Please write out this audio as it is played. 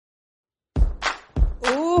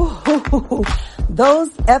Those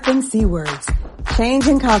effing C words. Change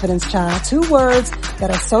and confidence, child. 2 words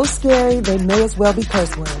that are so scary they may as well be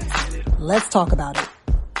curse words. Let's talk about it.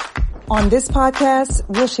 On this podcast,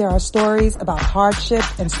 we'll share our stories about hardship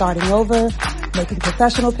and starting over, making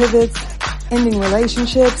professional pivots, ending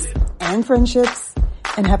relationships and friendships,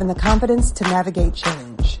 and having the confidence to navigate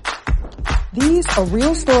change. These are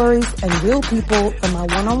real stories and real people from my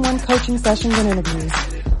one-on-one coaching sessions and interviews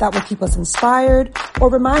that will keep us inspired or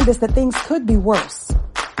remind us that things could be worse.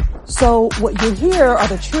 So what you hear are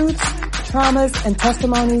the truths, traumas, and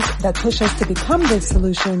testimonies that push us to become the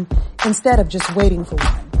solution instead of just waiting for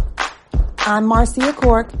one. I'm Marcia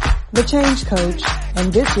Cork, the Change Coach,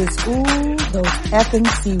 and this is Ooh, Those Effing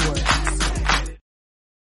C Words.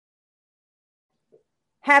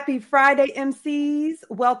 Happy Friday, MCs.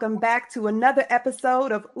 Welcome back to another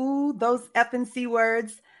episode of Ooh, Those Effing C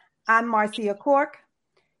Words. I'm Marcia Cork.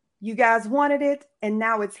 You guys wanted it, and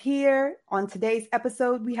now it's here. On today's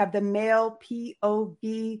episode, we have the male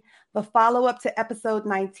POV, the follow-up to episode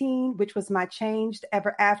 19, which was my Changed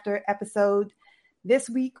Ever After episode. This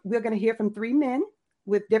week, we're going to hear from 3 men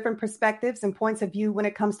with different perspectives and points of view when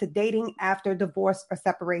it comes to dating after divorce or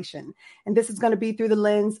separation. And this is going to be through the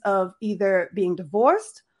lens of either being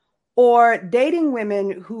divorced or dating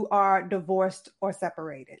women who are divorced or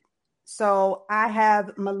separated. So I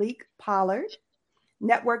have Malik Pollard,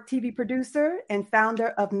 network TV producer and founder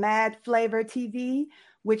of Mad Flavor TV,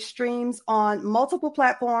 which streams on multiple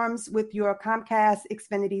platforms with your Comcast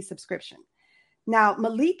Xfinity subscription. Now,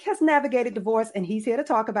 Malik has navigated divorce and he's here to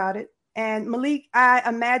talk about it. And Malik, I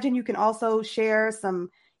imagine you can also share some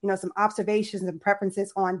observations and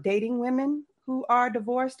preferences on dating women who are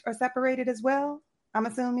divorced or separated as well, I'm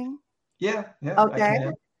assuming. Yeah.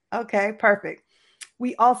 Okay, perfect.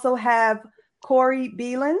 We also have Corey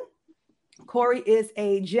Beelan. Corey is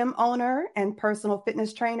a gym owner and personal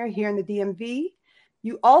fitness trainer here in the DMV.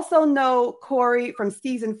 You also know Corey from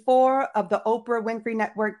season 4 of the Oprah Winfrey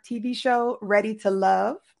Network TV show, Ready to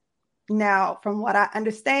Love. Now, from what I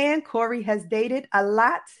understand, Corey has dated a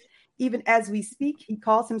lot. Even as we speak, he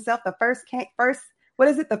calls himself the first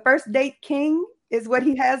date king is what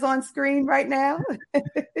he has on screen right now.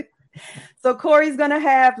 So Corey's going to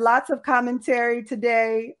have lots of commentary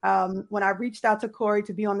today. When I reached out to Corey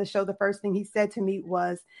to be on the show, the first thing he said to me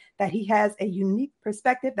was that he has a unique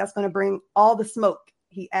perspective that's going to bring all the smoke.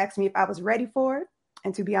 He asked me if I was ready for it.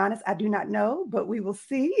 And to be honest, I do not know, but we will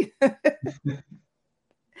see.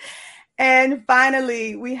 And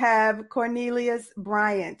finally, we have Cornelius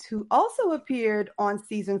Bryant, who also appeared on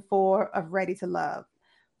season 4 of Ready to Love.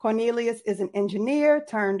 Cornelius is an engineer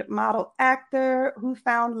turned model actor who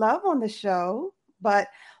found love on the show. But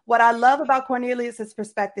what I love about Cornelius's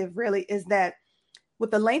perspective really is that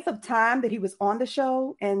with the length of time that he was on the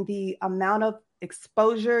show and the amount of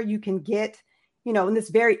exposure you can get, in this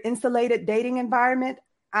very insulated dating environment,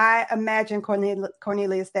 I imagine,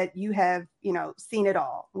 Cornelius, that you have, seen it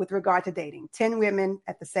all with regard to dating 10 women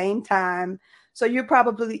at the same time. So you've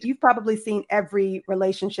probably seen every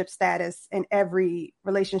relationship status and every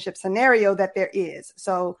relationship scenario that there is.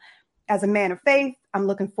 So as a man of faith, I'm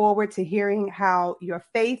looking forward to hearing how your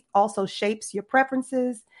faith also shapes your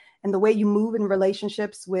preferences and the way you move in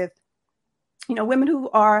relationships with, women who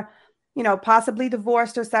are, possibly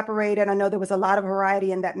divorced or separated. I know there was a lot of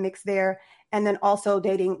variety in that mix there. And then also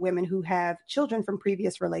dating women who have children from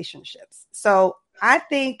previous relationships. So I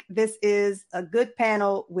think this is a good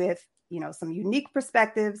panel with, some unique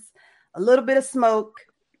perspectives, a little bit of smoke,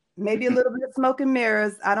 maybe a little bit of smoke and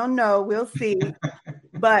mirrors. I don't know. We'll see.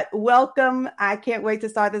 But welcome. I can't wait to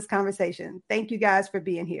start this conversation. Thank you guys for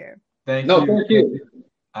being here. Thank you.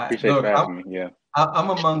 Appreciate you for having me. Yeah. I'm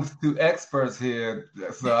amongst 2 experts here,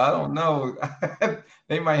 so I don't know.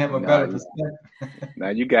 They might have a better perspective. No,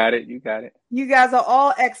 you got it. You guys are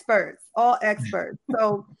all experts.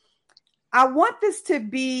 So I want this to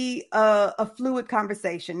be a fluid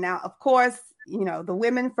conversation. Now, of course, the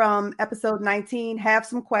women from episode 19 have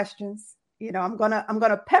some questions. I'm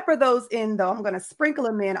gonna pepper those in, though. I'm gonna sprinkle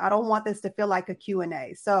them in. I don't want this to feel like a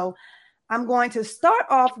Q&A. So I'm going to start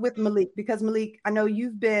off with Malik, because Malik, I know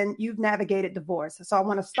you've navigated divorce. So I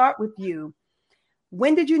want to start with you.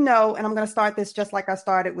 When did you know, and I'm going to start this just like I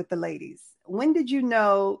started with the ladies. When did you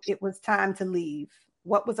know it was time to leave?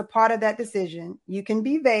 What was a part of that decision? You can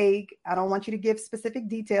be vague. I don't want you to give specific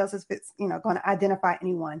details if it's, going to identify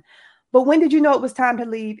anyone. But when did you know it was time to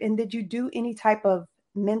leave? And did you do any type of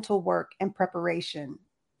mental work and preparation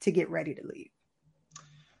to get ready to leave?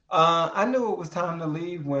 I knew it was time to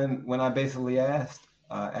leave when I basically asked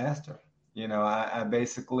her. I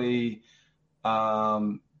basically,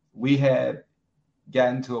 we had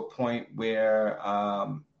gotten to a point where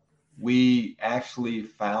we actually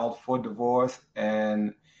filed for divorce,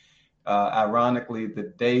 and ironically,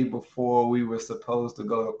 the day before we were supposed to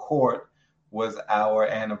go to court was our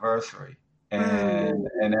anniversary. And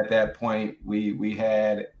at that point, we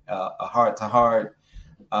had a heart-to-heart.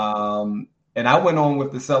 And I went on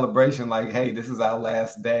with the celebration like, hey, this is our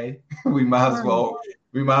last day. we might as well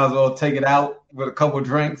take it out with a couple of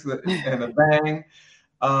drinks and a bang.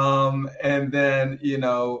 And then,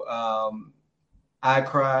 I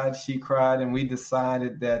cried, she cried, and we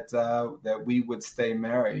decided that we would stay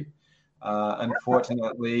married.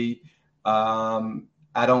 Unfortunately,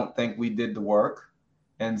 I don't think we did the work.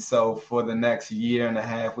 And so for the next year and a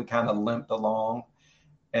half, we kind of limped along.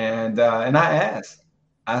 And I asked,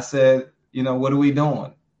 I said, what are we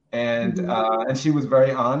doing? And and she was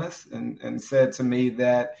very honest and said to me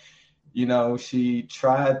that, she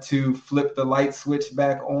tried to flip the light switch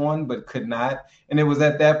back on, but could not. And it was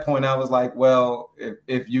at that point I was like, well,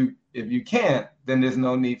 if you can't, then there's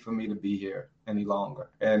no need for me to be here any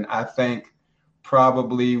longer. And I think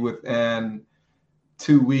probably within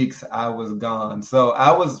 2 weeks, I was gone. So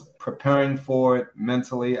I was preparing for it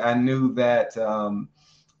mentally. I knew that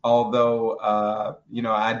although,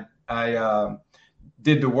 I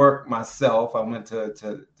did the work myself, I went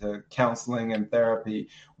to counseling and therapy.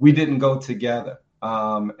 We didn't go together.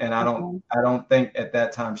 And I don't think at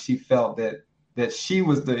that time she felt that she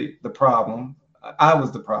was the problem. I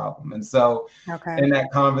was the problem. And so in that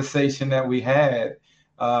conversation that we had,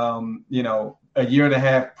 a year and a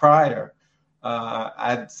half prior,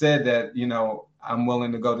 I said that, I'm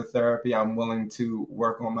willing to go to therapy. I'm willing to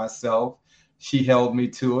work on myself. She held me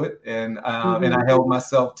to it, and I held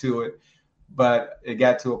myself to it. But it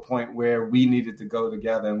got to a point where we needed to go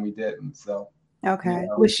together, and we didn't. So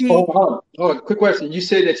was she? Hold on. Quick question. You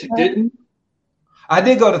said that you didn't? I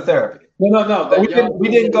did go to therapy. No. We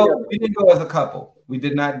didn't go. We didn't go as a couple. We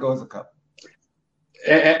did not go as a couple.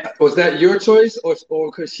 And was that your choice, or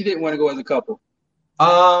because she didn't want to go as a couple?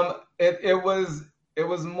 It was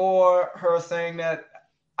more her saying that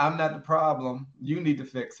I'm not the problem. You need to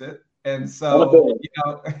fix it. And so,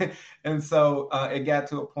 it got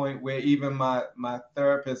to a point where even my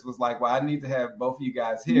therapist was like, well, I need to have both of you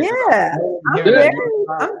guys here. Yeah.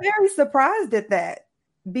 I'm very surprised at that,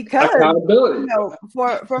 because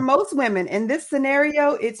for most women in this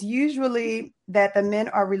scenario, it's usually that the men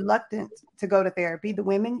are reluctant to go to therapy. The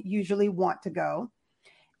women usually want to go.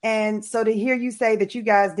 And so to hear you say that you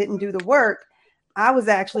guys didn't do the work, I was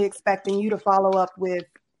actually expecting you to follow up with,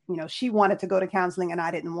 she wanted to go to counseling and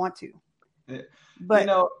I didn't want to. But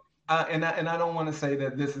and I don't want to say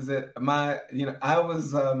that this is it. I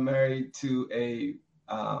was married to a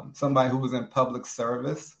somebody who was in public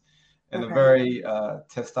service in a very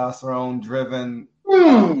testosterone-driven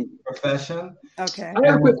profession. Okay.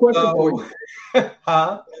 I have a quick question for you.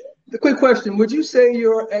 Huh? The quick question: would you say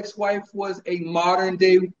your ex-wife was a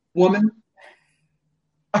modern-day woman?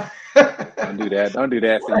 Don't do that. So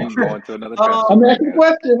you can go into another question. I'm asking a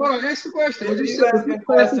question. Hold on, ask the question. Would you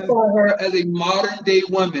classify her as a modern-day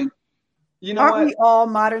woman? Aren't we all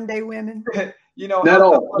modern-day women? Not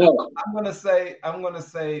all. No. I'm gonna say.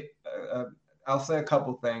 I'll say a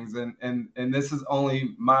couple things, and this is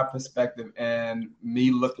only my perspective and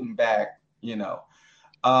me looking back.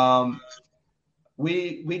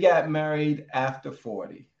 We got married after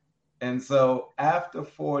 40. And so after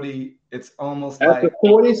 40, it's almost after like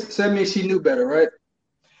 40, so that means she knew better, right?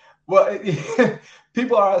 Well,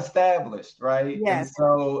 people are established, right? Yes.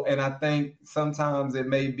 And I think sometimes it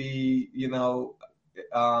may be, you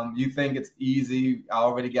think it's easy. I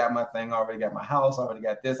already got my thing. I already got my house. I already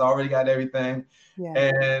got this. I already got everything. Yeah.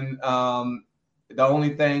 And the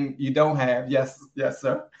only thing you don't have, yes,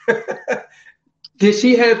 sir. Did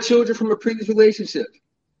she have children from a previous relationship?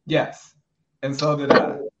 Yes, and so did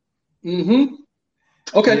I. Mm-hmm.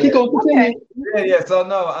 Okay, keep going. Yeah. So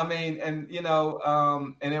no, I mean, and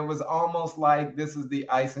and it was almost like this is the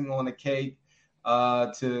icing on the cake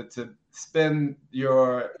to spend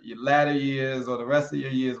your latter years or the rest of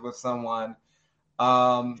your years with someone.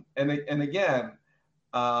 And again,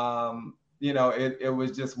 it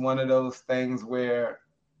was just one of those things where,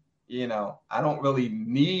 I don't really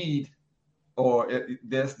need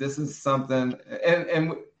this is something,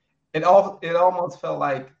 and it almost felt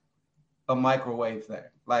like a microwave thing.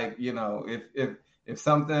 Like, if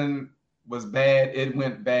something was bad, it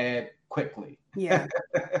went bad quickly. Yeah.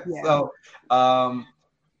 So,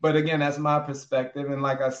 but again, that's my perspective. And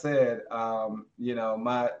like I said,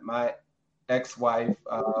 my ex-wife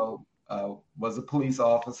was a police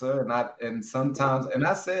officer, and sometimes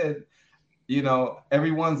I said,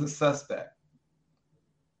 everyone's a suspect.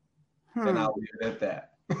 And I'll leave it at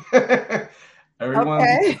that. Everyone's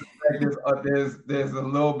a suspect, there's a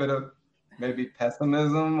little bit of maybe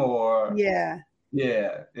pessimism or cynicism.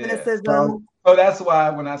 So that's why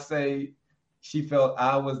when I say she felt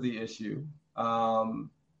I was the issue,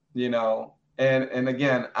 you know, and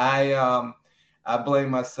again, I blame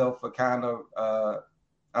myself for kind of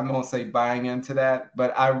I'm gonna say buying into that,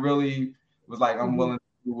 but I really was like, I'm willing to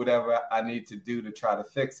do whatever I need to do to try to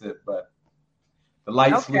fix it, but the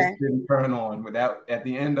light switch didn't turn on. Without at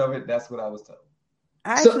the end of it, that's what I was told.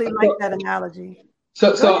 I actually like that analogy.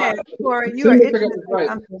 So Corey, you are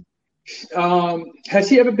has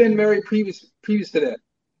she ever been married previous to that?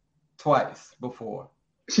 Twice before.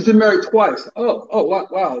 She's been married twice. Oh,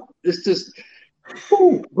 wow. It's just,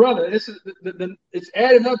 brother. This is it's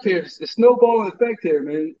adding up here. It's the snowball effect here,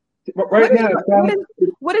 man. Right now.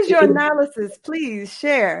 What is your analysis? Please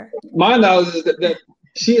share. My analysis is that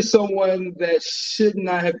she is someone that should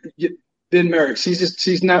not have been married.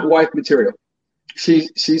 She's not wife material.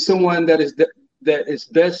 She's someone that is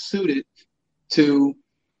best suited to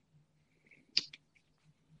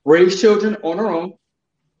raise children on her own,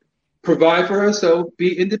 provide for herself,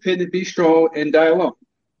 be independent, be strong, and die alone.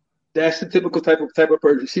 That's the typical type of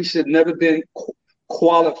person. She should never been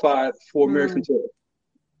qualified for marriage material.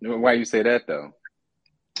 Why you say that though?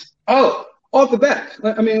 Oh, off the bat.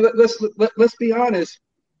 I mean, let's be honest.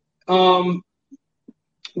 When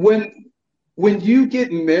you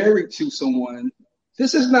get married to someone,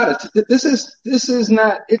 it's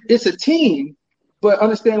a team. But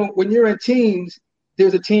understand, when you're in teams,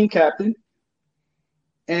 there's a team captain,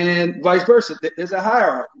 and vice versa. There's a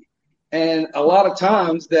hierarchy, and a lot of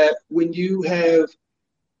times that when you have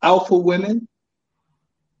alpha women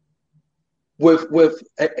with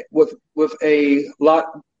a lot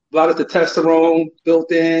of testosterone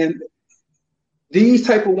built in, these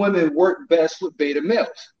type of women work best with beta males.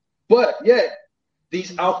 But yet,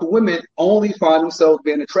 these alpha women only find themselves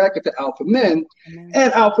being attracted to alpha men,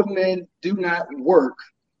 and alpha men do not work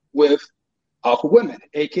with alpha women,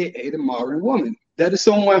 aka the modern woman. That is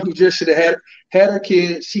someone who just should have had her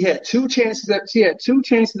kids. She had two chances at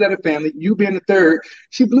a family. You being the third,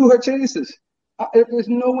 she blew her chances. There's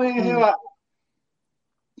no way in hell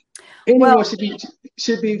anyone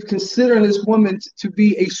should be considering this woman to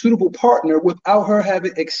be a suitable partner without her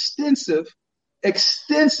having extensive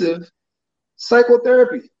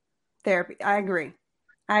psychotherapy. I agree.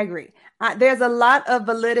 There's a lot of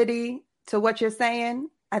validity to what you're saying.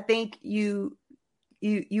 I think you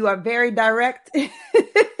are very direct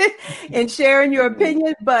in sharing your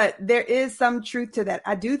opinion, but there is some truth to that.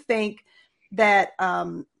 I do think that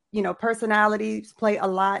personalities play a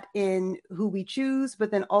lot in who we choose,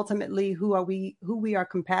 but then ultimately who we are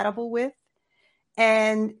compatible with.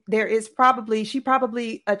 And she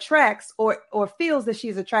probably attracts or feels that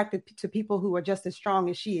she's attracted to people who are just as strong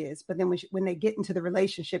as she is. But then when they get into the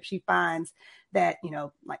relationship, she finds that,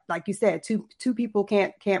 like you said, two people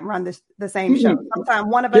can't run the same show.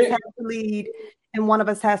 Sometimes one of us has to lead and one of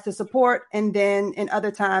us has to support. And then in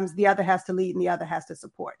other times, the other has to lead and the other has to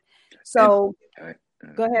support. So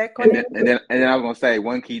go ahead, Cornelius. And then I was going to say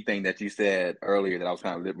one key thing that you said earlier that I was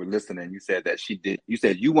kind of listening. You said that you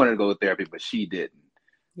said you wanted to go to therapy, but she didn't.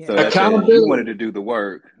 Yeah. So that you wanted to do the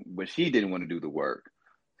work, but she didn't want to do the work.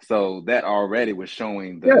 So that already was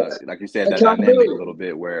showing like you said, that dynamic a little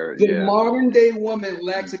bit where the modern day woman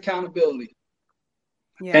lacks accountability.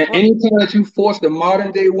 Yeah. And anytime that you force the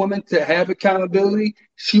modern day woman to have accountability,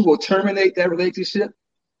 she will terminate that relationship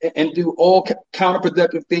and do all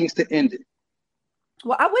counterproductive things to end it.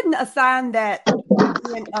 Well, I wouldn't assign that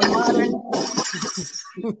in a modern.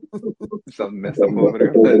 Something messed up over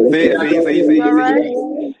there. See,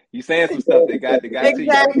 you saying some stuff that got exactly.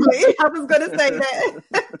 To you. I was going to say that.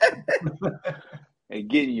 And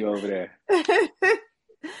getting you over there.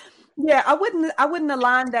 Yeah, I wouldn't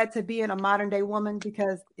align that to being a modern day woman,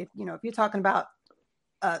 because if you're talking about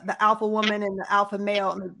the alpha woman and the alpha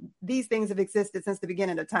male, these things have existed since the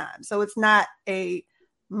beginning of time. So it's not a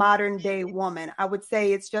modern day woman. I would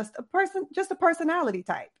say it's just a personality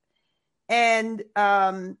type. And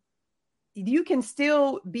you can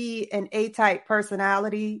still be an A-type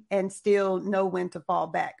personality and still know when to fall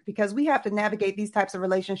back, because we have to navigate these types of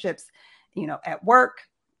relationships, at work,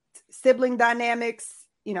 sibling dynamics,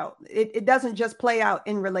 it doesn't just play out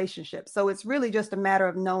in relationships. So it's really just a matter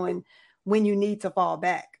of knowing when you need to fall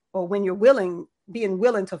back, or when you're being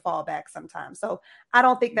willing to fall back sometimes. So I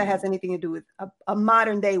don't think that has anything to do with a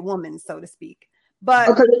modern day woman, so to speak. But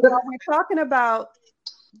when we're talking about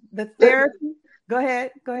the therapy, go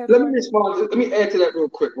ahead. Let me respond. Let me add to that real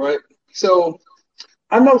quick, right? So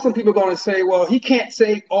I know some people are going to say, well, he can't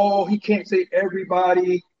say all, he can't say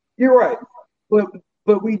everybody. You're right.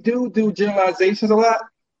 But we do generalizations a lot.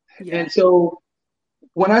 Yeah. And so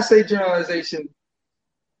when I say generalization,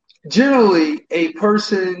 generally a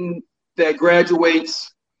person that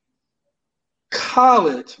graduates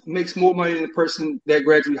college makes more money than the person that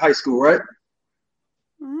graduates high school, right?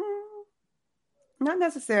 Not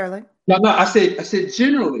necessarily. No, I said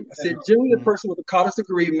generally. I said generally the person with a college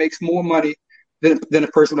degree makes more money than a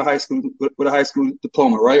person with a high school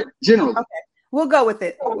diploma, right? Generally. Okay. We'll go with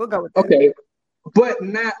it. Okay. But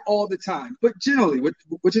not all the time. But generally,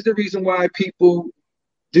 which is the reason why people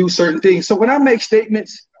do certain things. So when I make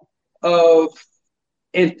statements of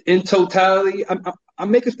in totality,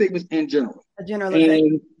 I'm making statements in general. A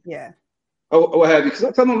generalization. Yeah. Or what have you. Because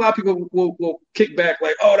sometimes a lot of people will kick back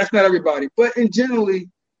like, oh, that's not everybody. But in generally,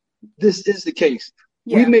 this is the case.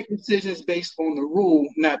 Yeah. We make decisions based on the rule,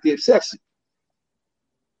 not the exception.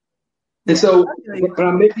 And so when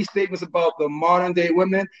I make these statements about the modern day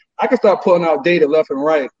women, I can start pulling out data left and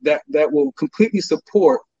right that will completely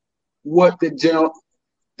support what the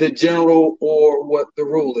general or what the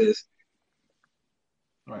rule is.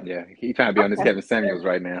 Right. Yeah, he trying to be on this Kevin Samuels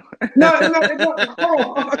right now. No.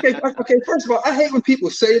 Okay. First of all, I hate when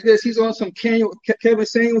people say this. He's on some Kevin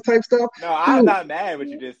Samuels type stuff. No, I'm not mad what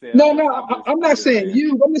you just said. No, I'm not saying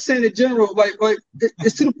you. I'm just saying in general. Like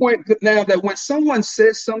it's to the point now that when someone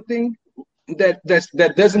says something that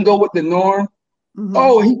doesn't go with the norm,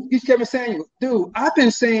 he's Kevin Samuels. Dude, I've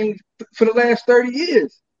been saying for the last 30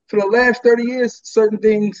 years. Certain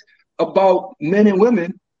things about men and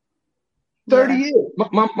women. 30 years.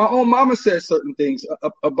 My own mama says certain things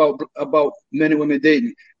about men and women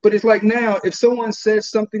dating. But it's like now, if someone says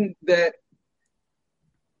something that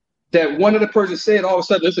one of the persons said, all of a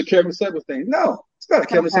sudden it's a Kevin Samuels thing. No, it's not a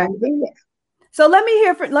Kevin Samuels thing. So let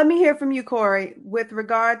me hear from you, Corey, with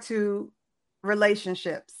regard to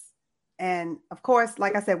relationships. And of course,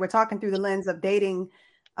 like I said, we're talking through the lens of dating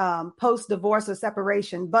post-divorce or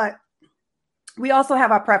separation, but we also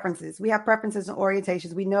have our preferences. We have preferences and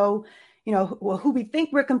orientations. We know, who we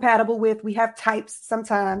think we're compatible with. We have types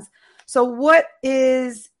sometimes. So what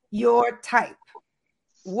is your type?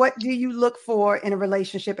 What do you look for in a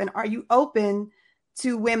relationship? And are you open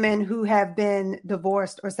to women who have been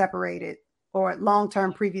divorced or separated or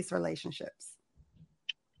long-term previous relationships?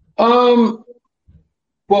 Well,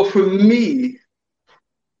 for me,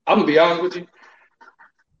 I'm gonna be honest with you.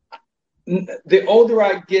 The older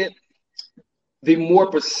I get, the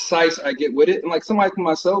more precise I get with it. And like somebody like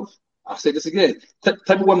myself, I'll say this again. Type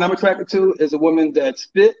of woman I'm attracted to is a woman that's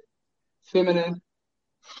fit, feminine,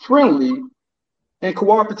 friendly, and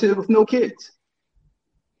cooperative with no kids.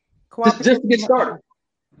 Just to get started.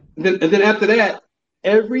 And then after that,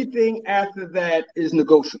 everything after that is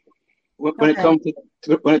negotiable when it comes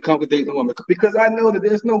to dating a woman. Because I know that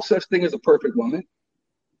there's no such thing as a perfect woman.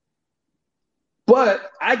 But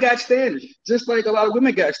I got standards, just like a lot of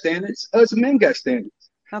women got standards. Us men got standards.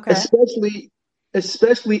 Okay. Especially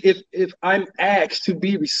if I'm asked to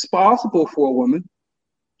be responsible for a woman,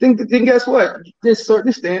 then guess what? There's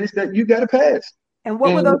certain standards that you got to pass. And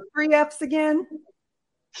what were those 3 F's again?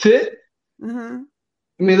 Fit. Mm-hmm.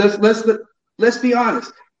 I mean, let's be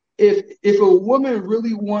honest. If a woman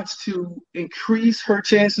really wants to increase her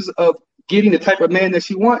chances of getting the type of man that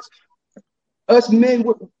she wants, us men,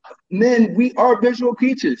 we are visual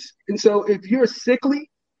creatures. And so if you're sickly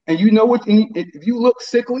and if you look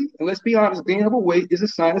sickly, and let's be honest, being overweight is a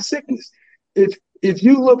sign of sickness. If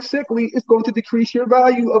you look sickly, it's going to decrease your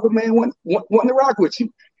value of a man wanting to rock with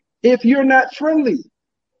you. If you're not friendly,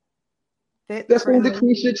 that's going to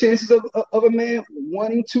decrease your chances of a man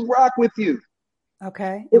wanting to rock with you.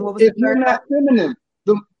 Okay. If you're not feminine,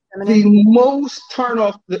 the most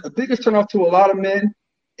the biggest turnoff to a lot of men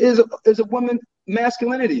is a woman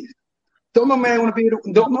masculinity. Don't no man want to be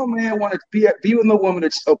with no woman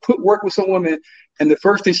or put work with some woman, and the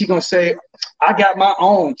first thing she's gonna say, "I got my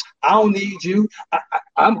own. I don't need you.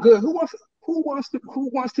 I'm good." Who wants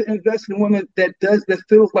to invest in a woman that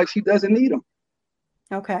feels like she doesn't need them?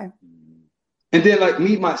 Okay. And then, like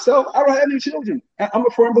me myself, I don't have any children. I'm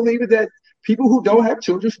a firm believer that people who don't have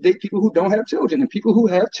children should date people who don't have children, and people who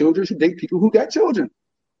have children should date people who got children.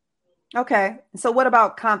 Okay. So what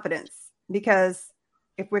about confidence? Because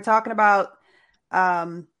if we're talking about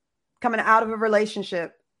coming out of a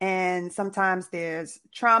relationship, and sometimes there's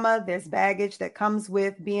trauma, there's baggage that comes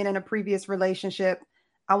with being in a previous relationship,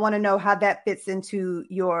 I want to know how that fits into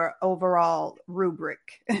your overall rubric.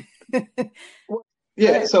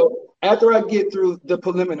 Yeah. So after I get through the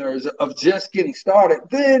preliminaries of just getting started,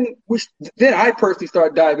 then I personally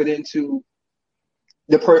start diving into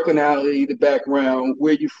the personality, the background,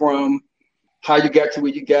 where you from, how you got to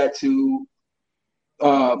where you got to,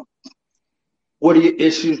 What are your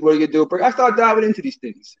issues? What are your deal breakers? I start diving into these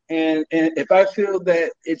things. And if I feel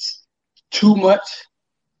that it's too much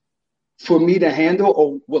for me to handle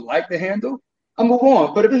or would like to handle, I move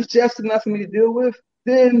on. But if it's just enough for me to deal with,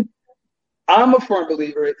 then I'm a firm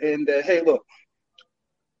believer in that, hey, look,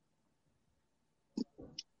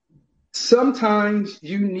 sometimes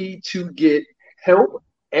you need to get help,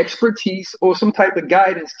 expertise, or some type of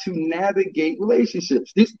guidance to navigate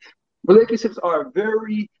relationships. These relationships are a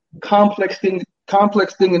very complex thing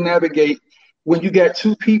to navigate when you got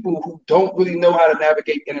two people who don't really know how to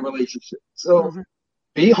navigate in a relationship. So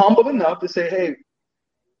be humble enough to say, hey,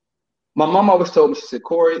 my mom always told me, she said,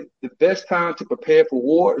 Corey, the best time to prepare for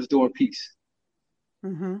war is during peace.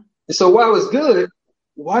 And so while it's good,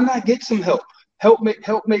 why not get some help? Help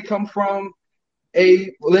may come from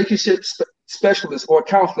a relationship specialist or a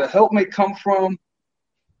counselor. Help may come from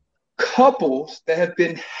couples that have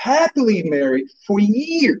been happily married for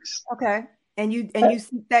years. Okay. And you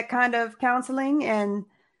seek that kind of counseling and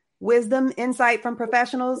wisdom, insight from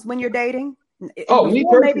professionals when you're dating? Me personally,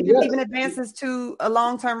 maybe yes. Even advances to a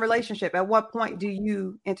long-term relationship. At what point do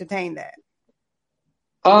you entertain that?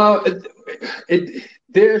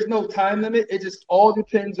 There's no time limit. It just all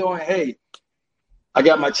depends on, hey, I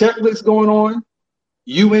got my checklist going on.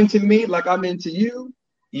 You into me like I'm into you.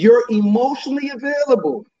 You're emotionally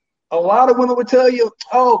available. A lot of women would tell you,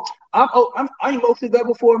 I'm emotionally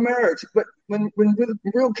available for a marriage. But when in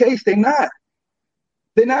real case, they're not.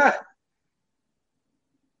 They're not.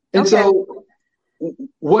 And so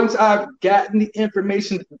once I've gotten the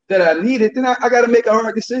information that I needed, then I got to make a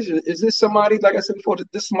hard decision. Is this somebody, like I said before,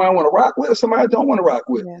 this somebody I want to rock with or somebody I don't want to rock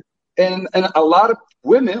with? Yeah. And a lot of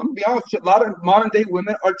women, I'm going to be honest, a lot of modern day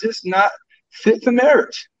women are just not fit for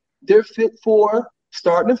marriage. They're fit for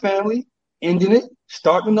starting a family, ending it,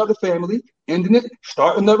 starting another family, ending it,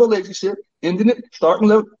 starting another relationship, ending it, starting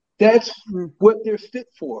another. That's what they're fit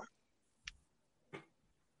for.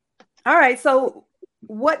 All right. So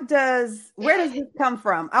where does this come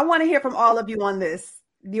from? I want to hear from all of you on this.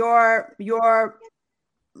 Your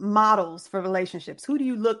models for relationships. Who do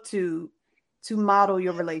you look to model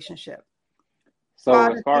your relationship? So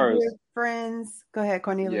as far as friends, go ahead,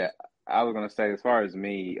 Cornelius. Yeah, I was gonna say, as far as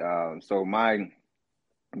me, so my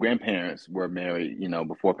grandparents were married,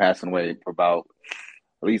 before passing away for about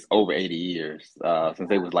at least over 80 years, since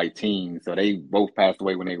they was like teens. So they both passed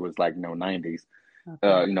away when they was like 90s,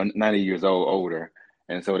 90 years older.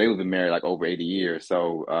 And so they would be married like over 80 years.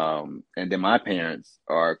 So, and then my parents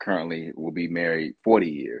will be married 40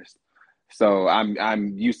 years. So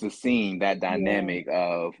I'm used to seeing that dynamic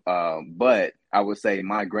of, but I would say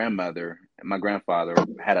my grandmother and my grandfather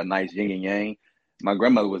had a nice yin and yang. My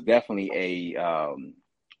grandmother was definitely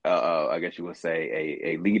I guess you would say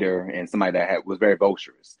a leader and somebody that was very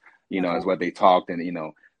boisterous, is what they talked.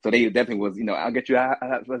 And, so they definitely was, I'll get you,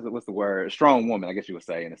 what's the word? Strong woman, I guess you would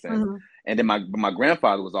say, in a sense. And then my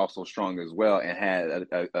grandfather was also strong as well and had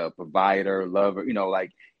a provider, lover,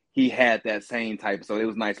 like he had that same type. So it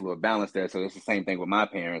was nice little balance there. So it's the same thing with my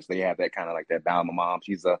parents. They have that kind of like that balance. My mom,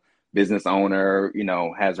 she's a business owner,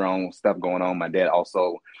 has her own stuff going on. My dad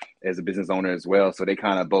also is a business owner as well. So they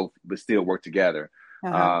kind of both but still work together.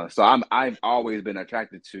 So I've always been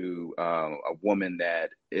attracted to a woman that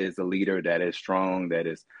is a leader, that is strong, that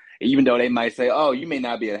is, even though they might say, oh, you may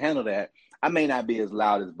not be able to handle that. I may not be as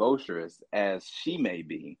loud as boisterous as she may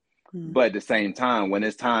be. But at the same time, when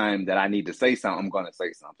it's time that I need to say something, I'm going to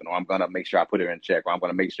say something, or I'm going to make sure I put her in check, or I'm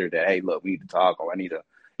going to make sure that, hey, look, we need to talk, or I need to,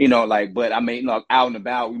 but I may, out and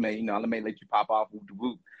about, we may, I may let you pop off,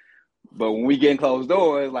 whoop. But when we get in closed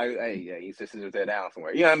doors, like, hey, you sit there down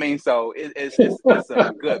somewhere. You know what I mean? So it's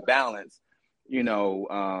a good balance,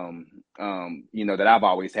 that I've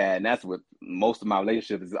always had. And that's what most of my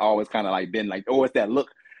relationships has always kind of like been like, oh, it's that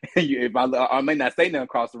look. If I may not say nothing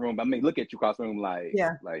across the room, but I may look at you across the room like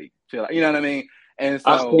chill out. You know what I mean? And so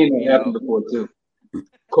I've seen that happen before too.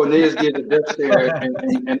 Cornelius gives a death stare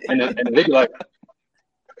and they be like,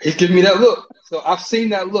 he's giving me that look. So I've seen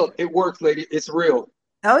that look. It works, lady. It's real.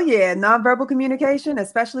 Oh yeah, nonverbal communication,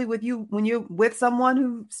 especially with you when you're with someone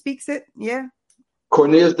who speaks it. Yeah,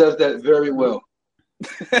 Cornelius does that very well.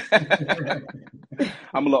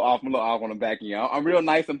 I'm a little off on the back end. I'm real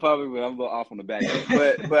nice in public, but I'm a little off on the back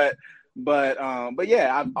end. But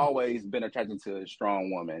yeah, I've always been attracted to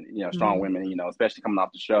strong women. Strong women. Especially coming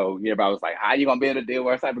off the show. Everybody was like, "How you gonna be able to deal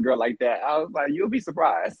with a type of girl like that?" I was like, "You'll be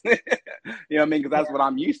surprised." You know what I mean? Because that's what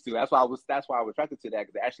I'm used to. That's why I was attracted to that.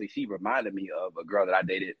 Because actually, she reminded me of a girl that I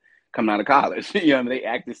dated coming out of college. You know what I mean? They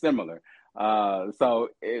acted similar. So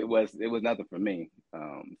it was nothing for me.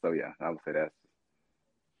 So yeah, I would say that's.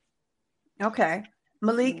 Okay.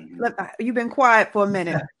 Malik, you've been quiet for a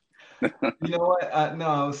minute. You know what? No,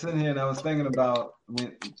 I was sitting here and I was thinking about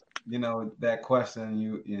when, that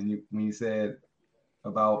question when you said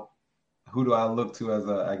about who do I look to as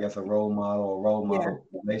a role model or role model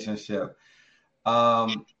relationship.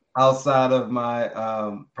 Outside of my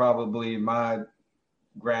probably my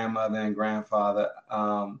grandmother and grandfather,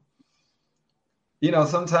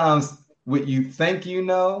 sometimes what you think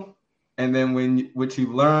and then what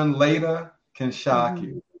you learn later can shock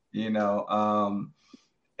you, and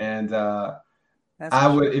I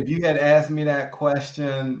would, if you had asked me that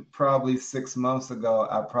question probably 6 months ago,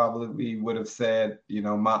 I probably would have said,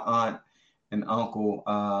 my aunt and uncle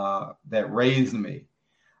that raised me.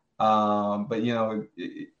 But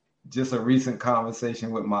just a recent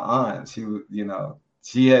conversation with my aunt, she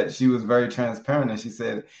was very transparent, and she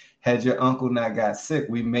said, had your uncle not got sick,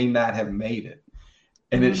 we may not have made it.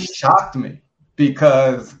 And it shocked me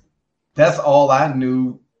because that's all I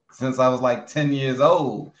knew since I was like 10 years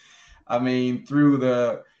old. I mean, through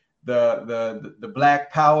the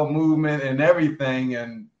Black Power movement and everything,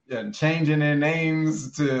 and changing their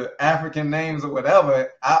names to African names or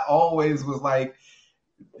whatever, I always was like,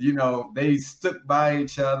 they stuck by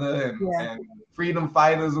each other and freedom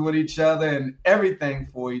fighters with each other and everything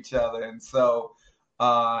for each other. And so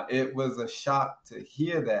it was a shock to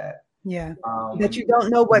hear that. Yeah. That you don't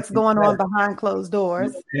know what's going on behind closed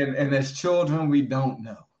doors. And as children, we don't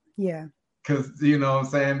know. Yeah. Because, you know what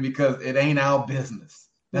I'm saying? Because it ain't our business.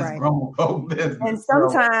 That's grown folk business. And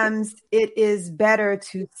sometimes it is better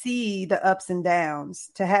to see the ups and downs,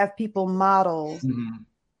 to have people model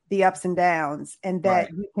the ups and downs, and that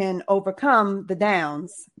you can overcome the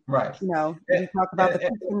downs. Right. We talk about the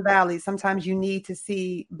peaks and valleys. Sometimes you need to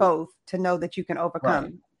see both to know that you can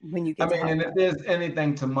overcome when you get and if there's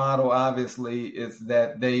anything to model, obviously, it's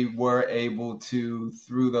that they were able to,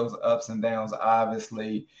 through those ups and downs,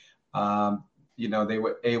 obviously, they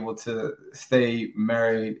were able to stay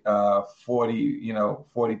married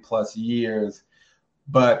 40 plus years.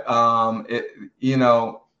 But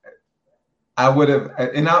I would have,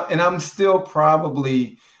 and I'm still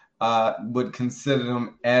probably would consider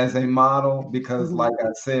them as a model because, like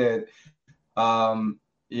I said,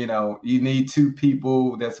 you need two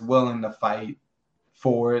people that's willing to fight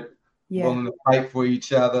for it, willing to fight for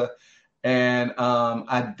each other. And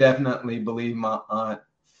I definitely believe my aunt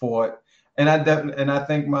fought, and I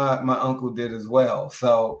think my uncle did as well.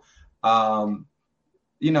 So, I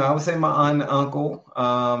would say my aunt and uncle,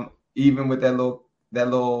 even with that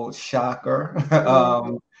little shocker.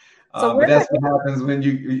 But that's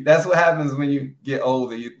what happens when you get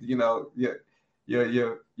older.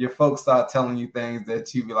 Your folks start telling you things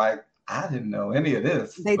that you be like, I didn't know any of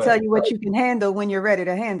this. They tell you what you can handle when you're ready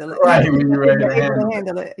to handle it. Right, when you're ready to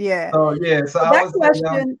handle it. Yeah. So that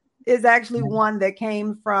question is actually one that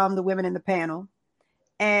came from the women in the panel.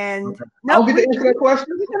 And I'll get to answer that question.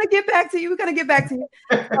 We're going to get back to you.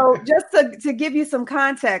 So just to give you some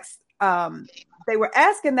context, they were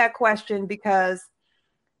asking that question because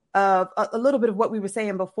of a little bit of what we were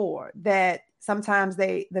saying before, that sometimes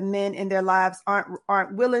the men in their lives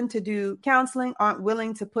aren't willing to do counseling, aren't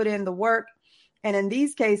willing to put in the work. And in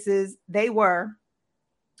these cases, they were,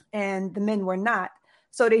 and the men were not.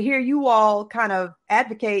 So to hear you all kind of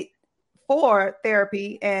advocate for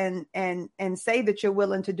therapy and say that you're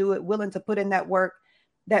willing to do it, willing to put in that work,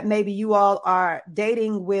 that maybe you all are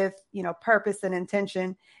dating with, purpose and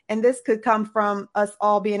intention. And this could come from us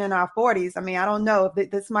all being in our 40s. I mean, I don't know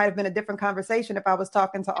if this might have been a different conversation if I was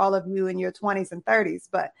talking to all of you in your 20s and 30s,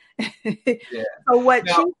 but so what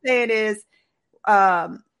she's saying is,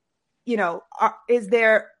 are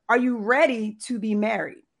you ready to be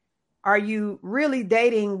married? Are you really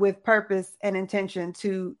dating with purpose and intention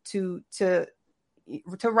to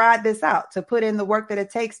ride this out, to put in the work that it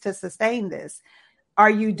takes to sustain this? Are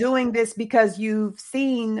you doing this because you've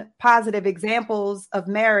seen positive examples of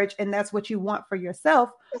marriage and that's what you want for yourself?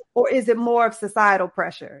 Or is it more of societal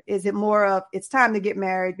pressure? Is it more of it's time to get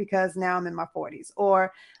married because now I'm in my 40s,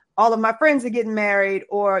 or all of my friends are getting married,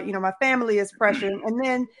 or, my family is pressuring. And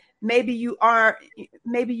then maybe you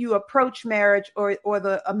approach marriage or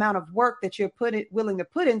the amount of work that you're willing to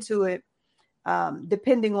put into it,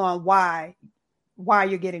 depending on why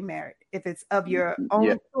you're getting married, if it's of your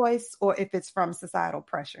own choice or if it's from societal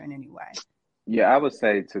pressure in any way. Yeah, I would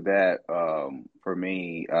say to that, for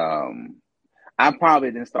me, I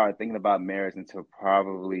probably didn't start thinking about marriage until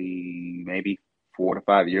probably maybe 4 to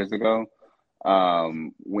 5 years ago,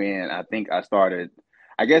 when I think I started.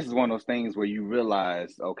 I guess it's one of those things where you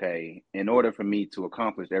realize, okay, in order for me to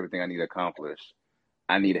accomplish everything I need to accomplish,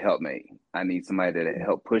 I need a helpmate. I need somebody to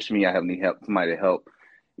help push me. I need somebody to help,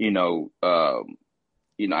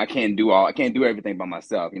 I can't do everything by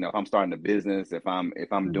myself. If I'm starting a business, if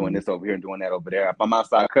I'm doing this over here and doing that over there, if I'm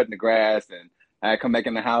outside cutting the grass and I come back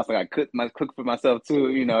in the house, I cook for myself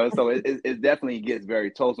too, So it definitely gets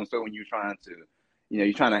very toilsome. So when you're trying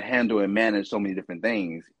to handle and manage so many different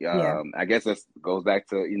things. I guess that goes back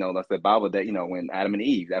to, that's the Bible that, when Adam and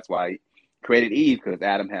Eve, that's why he created Eve, because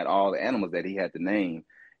Adam had all the animals that he had to name.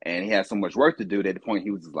 And he had so much work to do that at the point he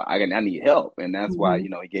was just like, I need help. And that's why, he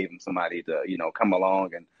gave him somebody to, come along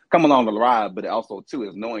the ride. But also, too,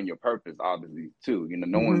 is knowing your purpose, obviously, too,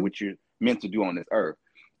 knowing what you're meant to do on this earth.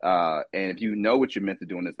 And if you know what you're meant to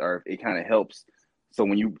do on this earth, it kind of helps. So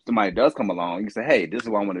when somebody does come along, you say, hey, this is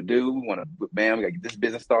what I want to do. We want to, we got to get this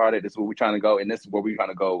business started. This is where we're trying to go. And this is where we're trying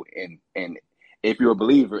to go. And if you're a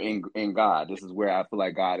believer in God, this is where I feel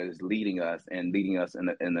like God is leading us in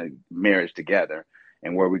a marriage together.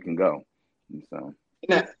 And where we can go. So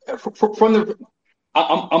now,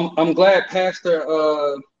 I'm glad Pastor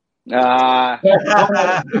don't do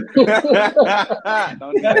that.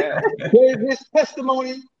 gave his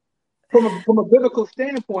testimony from a biblical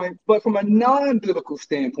standpoint, but from a non-biblical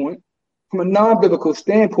standpoint,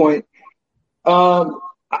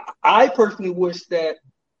 I personally wish that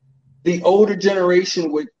the older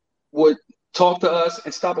generation would talk to us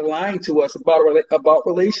and stop lying to us about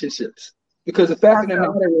relationships. Because the fact of the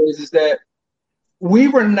matter is that we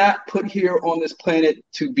were not put here on this planet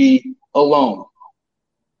to be alone.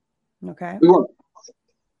 Okay. We weren't.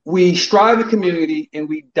 We strive in community and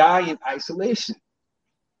we die in isolation.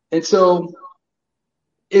 And so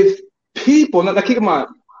if people, now keep in mind,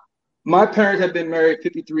 my parents have been married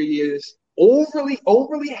 53 years,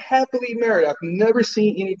 overly happily married. I've never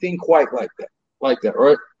seen anything quite like that,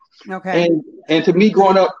 right? Okay. And to me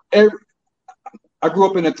growing up, I grew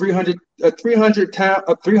up in a 300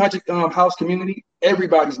 house community.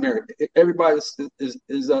 Everybody's married. Everybody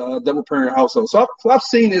is a double parent household. So I've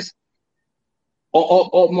seen this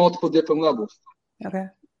on multiple different levels. Okay.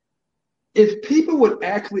 If people would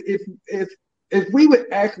actually, if we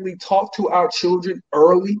would actually talk to our children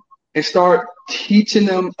early and start teaching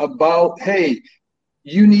them about, hey,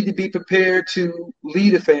 you need to be prepared to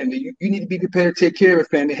lead a family. You need to be prepared to take care of a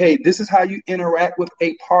family. Hey, this is how you interact with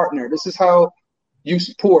a partner. This is how you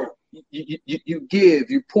support, you give,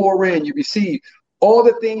 you pour in, you receive, all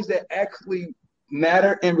the things that actually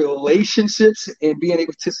matter in relationships and being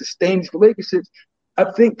able to sustain these relationships.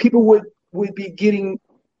 I think people would be getting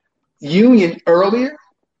union earlier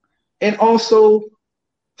and also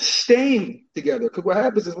staying together. Because what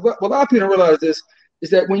happens is, what a lot of people don't realize this,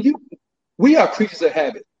 is that we are creatures of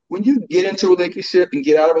habit. When you get into a relationship and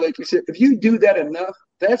get out of a relationship, if you do that enough,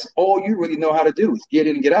 that's all you really know how to do is get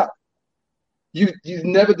in and get out. You've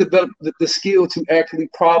never developed the skill to actually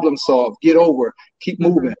problem solve, get over, keep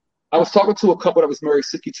moving. I was talking to a couple that was married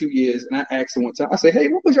 62 years, and I asked her one time, I said, hey,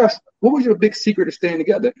 what was your big secret of staying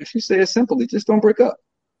together? And she said simply, just don't break up.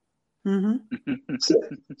 Mm-hmm.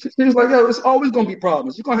 She was like, yo, it's always going to be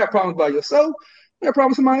problems. You're going to have problems by yourself. You have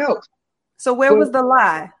problems with somebody else. So where was the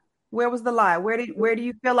lie? Where was the lie? Where do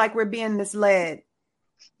you feel like we're being misled?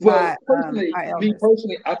 Well, personally,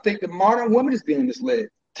 I think the modern woman is being misled.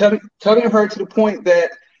 Telling her to the point that,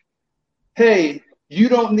 hey, you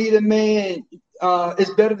don't need a man.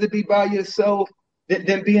 It's better to be by yourself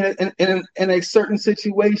than be in a certain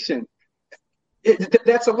situation.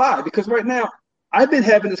 That's a lie, because right now I've been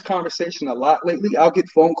having this conversation a lot lately. I'll get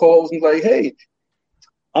phone calls and like, hey,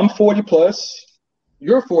 I'm 40 plus.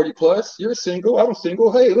 You're 40 plus. You're single. I'm single.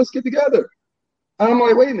 Hey, let's get together. And I'm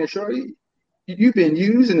like, wait a minute, shorty. You've been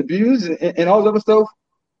used and abused and all this other stuff.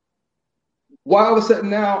 Why all of a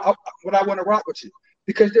sudden now would I want to rock with you?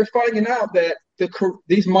 Because they're finding out that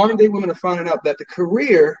these modern day women are finding out that the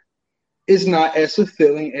career is not as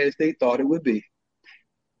fulfilling as they thought it would be.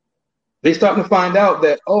 They're starting to find out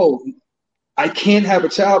that, oh, I can't have a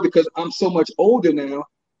child because I'm so much older now,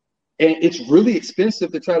 and it's really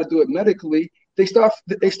expensive to try to do it medically. They start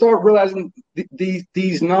realizing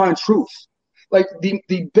these non-truths. Like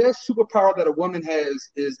the best superpower that a woman has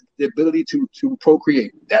is the ability to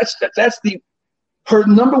procreate. That's her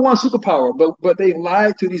number one superpower. But they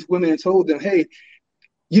lied to these women and told them, hey,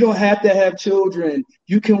 you don't have to have children.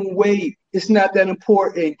 You can wait. It's not that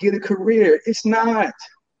important. Get a career. It's not.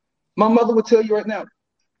 My mother would tell you right now.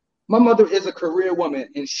 My mother is a career woman,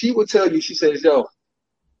 and she would tell you, she says, yo,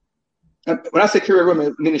 when I say career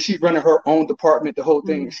woman, meaning she's running her own department, the whole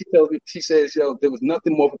thing. Mm-hmm. She says, yo, there was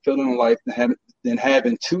nothing more fulfilling in life than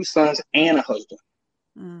having two sons and a husband.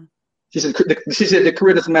 Mm. She said the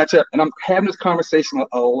career doesn't match up. And I'm having this conversation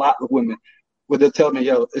a lot with women where they'll tell me,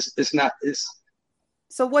 yo, it's not.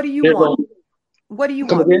 So what do you want? What do you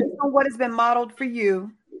want? What has been modeled for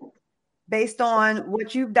you based on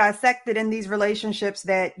what you've dissected in these relationships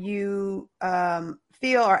that you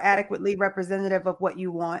feel are adequately representative of what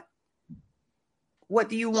you want. What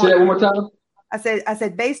do you want? Say that one more time. I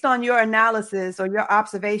said, based on your analysis or your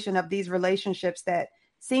observation of these relationships that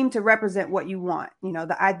seem to represent what you want, you know,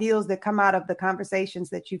 the ideals that come out of the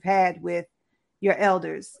conversations that you've had with your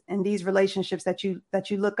elders and these relationships that you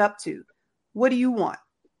look up to. What do you want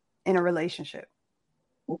in a relationship?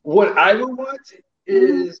 What I would want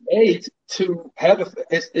is to have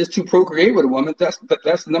is to procreate with a woman. That's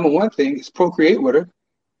the number one thing, is procreate with her.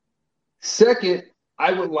 Second,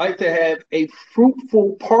 I would like to have a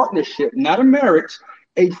fruitful partnership, not a marriage,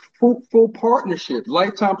 a fruitful partnership,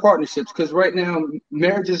 lifetime partnerships. Because right now,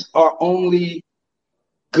 marriages are only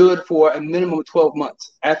good for a minimum of 12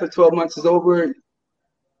 months. After 12 months is over,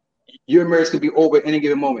 your marriage could be over at any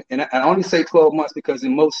given moment. And I only say 12 months because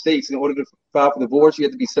in most states, in order to file for divorce, you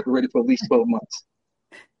have to be separated for at least 12 months.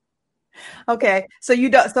 Okay. So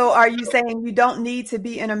are you saying you don't need to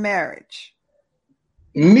be in a marriage?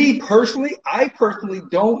 Me personally, I personally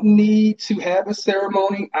don't need to have a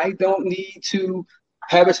ceremony. I don't need to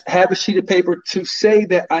have a sheet of paper to say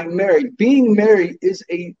that I'm married. Being married is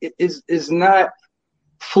not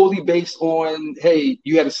fully based on, hey,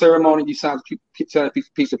 you had a ceremony, you signed a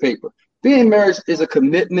piece of paper. Being married is a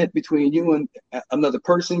commitment between you and another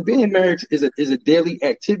person. Being married is a daily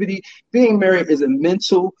activity. Being married is a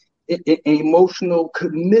mental and emotional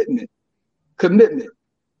commitment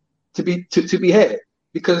to be had.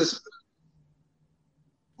 Because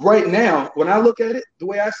right now, when I look at it, the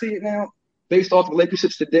way I see it now, based off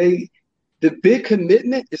relationships today, the big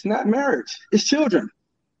commitment is not marriage, it's children.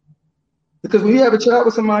 Because when you have a child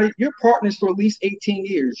with somebody, you're partners for at least 18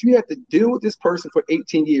 years. You have to deal with this person for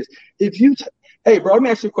 18 years. Hey, bro, let me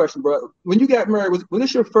ask you a question, bro. When you got married, was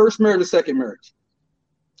this your first marriage or second marriage?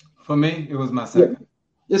 For me, it was my second.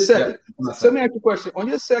 Your second. Yeah, so let me ask you a question. On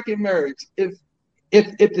your second marriage, if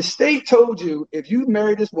the state told you, if you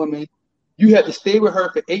married this woman, you had to stay with her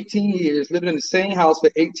for 18 years, living in the same house for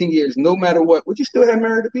 18 years, no matter what, would you still have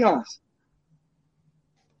married, to be honest?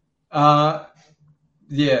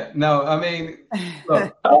 Yeah, no, I mean,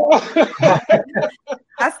 look.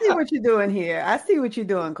 I see what you're doing here. I see what you're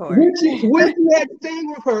doing, Corey. Would you have stayed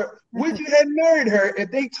with her? Would you have married her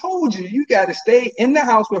if they told you got to stay in the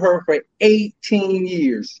house with her for 18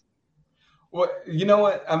 years? Well, you know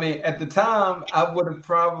what? I mean, at the time, I would have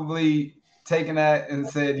probably taken that and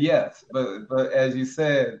said yes. But as you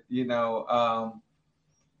said, once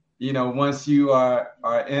you are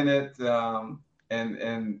in it,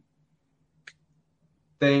 and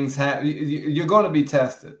things happen, you're going to be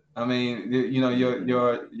tested. I mean, your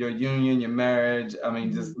union, your marriage. I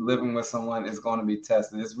mean, just living with someone is going to be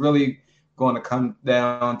tested. It's really going to come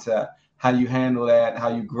down to how you handle that, how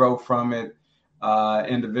you grow from it.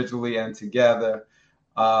 Individually and together,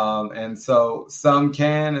 and so some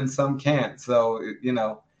can and some can't. So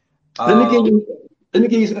let me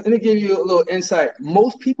give you a little insight.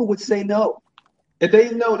 Most people would say no. If they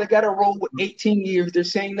know they got to roll with 18 years, they're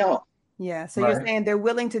saying no. Yeah. So You're saying they're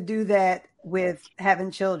willing to do that with having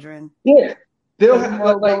children. Yeah, they'll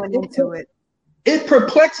going into it. It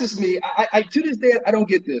perplexes me. I to this day I don't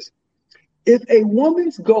get this. If a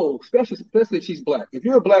woman's goal, especially if she's black, if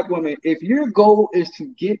you're a black woman, if your goal is to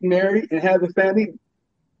get married and have a family,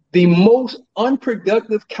 the most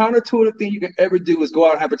unproductive, counterintuitive thing you can ever do is go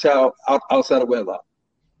out and have a child outside of wedlock.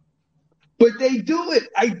 But they do it.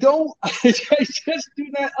 I just do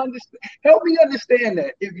not understand. Help me understand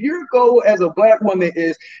that. If your goal as a black woman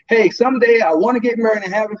is, hey, someday I want to get married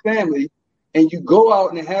and have a family, and you go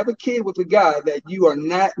out and have a kid with a guy that you are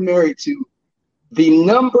not married to, the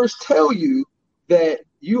numbers tell you that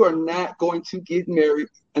you are not going to get married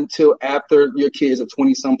until after your kids are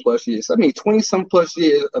 20-some plus years. I mean, 20-some plus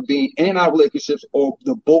years of being in our relationships, or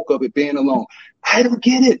the bulk of it being alone. I don't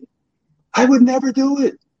get it. I would never do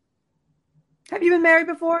it. Have you been married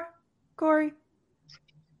before, Corey?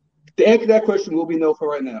 The answer to that question will be no for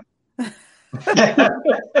right now.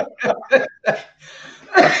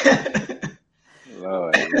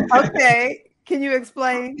 Okay. Can you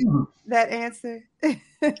explain that answer? I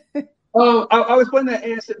was putting that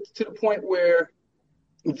answer to the point where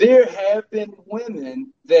there have been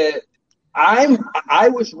women that I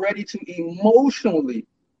was ready to emotionally,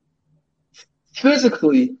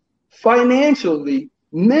 physically, financially,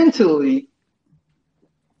 mentally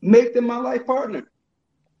make them my life partner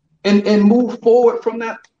and move forward from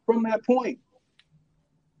that point.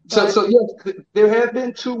 So yes, there have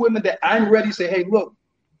been two women that I'm ready to say, hey, look,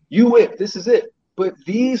 this is it. But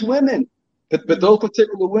these women, but those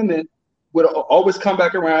particular women would always come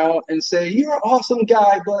back around and say, you're an awesome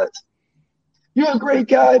guy, but you're a great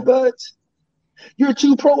guy, but You're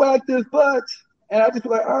too proactive, but, and I just be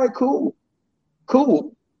like, all right, cool.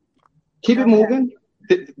 Keep it moving.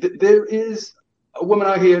 There is a woman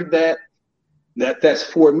out here that's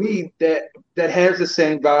for me that has the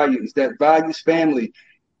same values, that values family.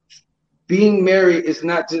 Being married is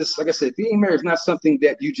not just, like I said, being married is not something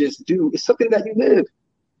that you just do. It's something that you live.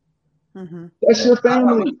 Mm-hmm. That's your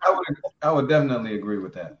family. I would definitely agree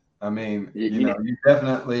with that. I mean, you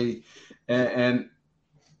definitely, and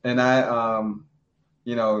I,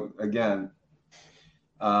 again,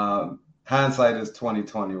 hindsight is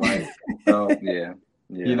 20/20, right? So yeah.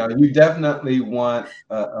 You definitely want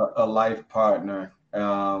a life partner.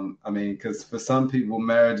 I mean, because for some people,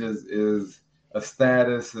 marriages is a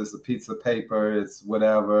status, it's a piece of paper, it's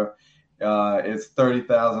whatever. It's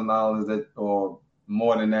 $30,000 or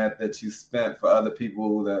more than that you spent for other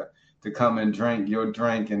people to come and drink your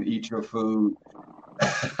drink and eat your food.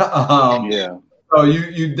 So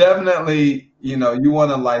you definitely, you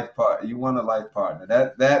want a life partner. You want a life partner.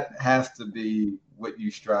 That has to be what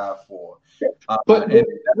you strive for. But it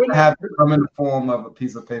doesn't have to come in the form of a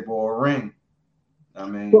piece of paper or a ring. I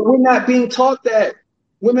mean, but we're not being taught that.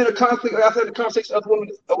 Women are constantly. I've had a conversation with a woman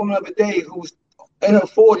the other day who's in her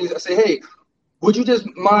 40s. I say, hey, would you just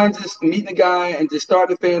mind just meeting a guy and just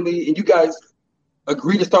starting a family, and you guys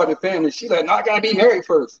agree to start a family? She's like, no, I gotta be married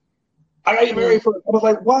first. I was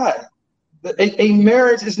like, why? A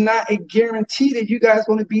marriage is not a guarantee that you guys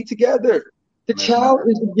want to be together. The child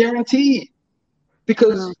is a guarantee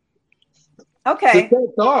because. Okay.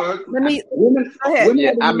 Let me. Women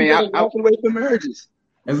walking away from marriages.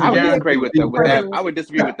 I would disagree with that. I would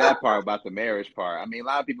disagree with that part about the marriage part. I mean, a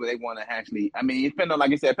lot of people, they want to actually. I mean, depending on,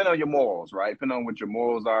 like you said, depending on your morals, right? Depending on what your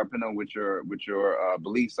morals are, depending on what your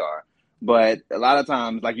beliefs are. But a lot of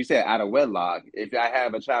times, like you said, out of wedlock, if I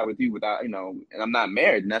have a child with you without, and I'm not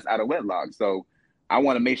married, and that's out of wedlock. So I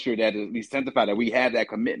want to make sure that we sanctify that we have that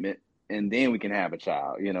commitment, and then we can have a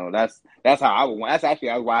child. That's how I would want. That's actually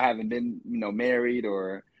why I haven't been, married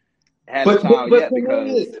or had a child yet,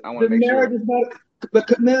 because I want to make sure. But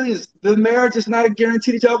Cornelius, the marriage is not a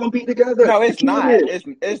guarantee that y'all gonna be together. No, it's not.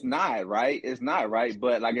 It's not, right? It's not, right?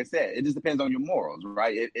 But like I said, it just depends on your morals,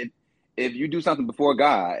 right? If you do something before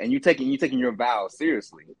God and you're taking your vows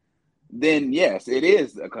seriously, then yes, it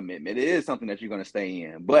is a commitment. It is something that you're going to stay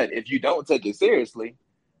in. But if you don't take it seriously,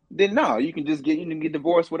 then no, you can get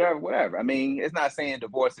divorced, whatever. I mean, it's not saying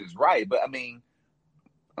divorce is right, but I mean,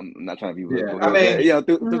 I'm not trying to be rude. I mean,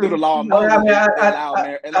 through the law of Moses, allow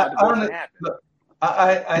divorce to happen.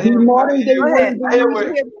 I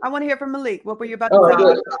want to hear from Malik. What were you about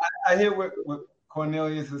to say? I hear what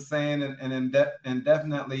Cornelius is saying, and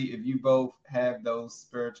definitely, if you both have those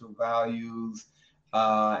spiritual values,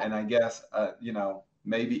 and I guess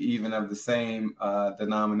maybe even of the same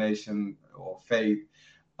denomination or faith,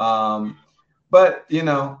 but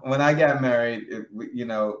when I got married,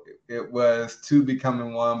 it was two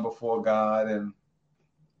becoming one before God, and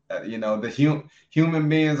the human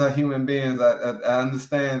beings are human beings. I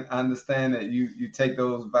understand that you take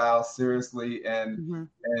those vows seriously, and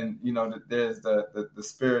that there's the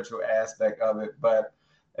spiritual aspect of it. But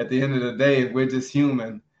at the end of the day, if we're just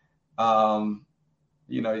human, again,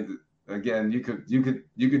 you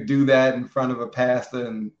could do that in front of a pastor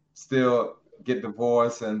and still get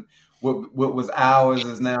divorced, and what was ours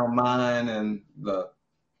is now mine, and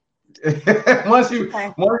once you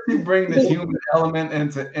bring the human element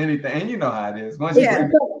into anything, and you know how it is. Once you bring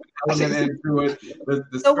the element into it,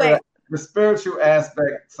 the spiritual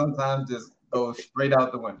aspect sometimes just goes straight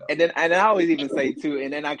out the window. And I always even say too,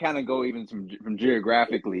 and then I kind of go even from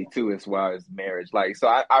geographically too, as far as marriage. Like, so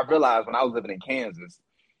I realized when I was living in Kansas,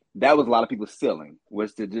 that was a lot of people's ceiling,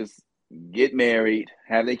 was to just get married,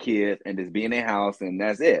 have their kids, and just be in their house, and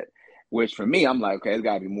that's it. Which for me, I'm like, okay, there's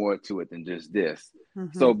got to be more to it than just this.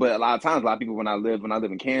 Mm-hmm. So, but a lot of times, a lot of people, when I live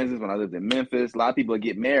in Kansas, when I lived in Memphis, a lot of people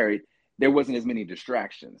get married, there wasn't as many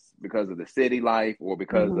distractions because of the city life or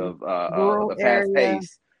because of the fast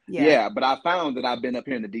pace. Yeah, but I found that I've been up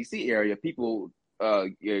here in the DC area, people,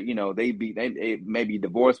 they may be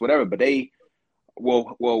divorced, whatever, but they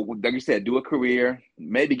will, like you said, do a career,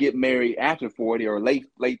 maybe get married after 40 or late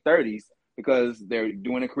 30s because they're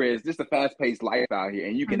doing a career. It's just a fast paced life out here,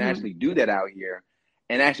 and you can actually do that out here.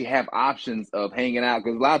 And actually have options of hanging out,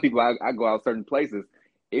 because a lot of people, I go out certain places,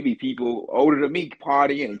 it be people older than me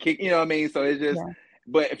partying and kick, you know what I mean? So it's just,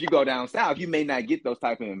 but if you go down south, you may not get those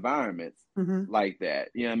type of environments like that,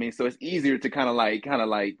 you know what I mean? So it's easier to kind of like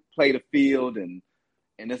play the field, and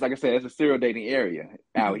it's like I said, it's a serial dating area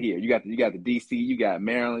out here. You got the DC, you got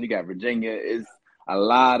Maryland, you got Virginia. It's a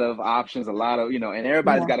lot of options, a lot of and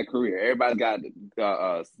everybody's got a career. Everybody's got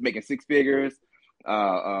making six figures.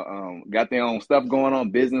 got their own stuff going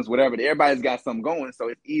on, business, whatever. Everybody's got something going, so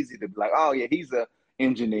it's easy to be like, oh yeah, he's a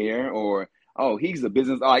engineer, or oh, he's a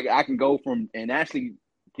business. Oh, I can go from and actually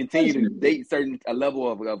continue to date a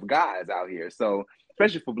level of guys out here. So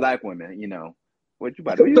especially for Black women, you know, what you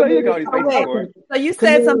about to do? So you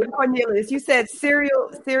said something, Cornelius. You said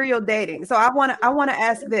serial dating. So I want to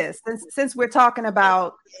ask this, since we're talking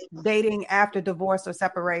about dating after divorce or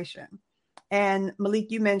separation. And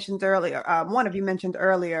Malik, you mentioned earlier, one of you mentioned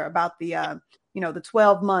earlier about the, the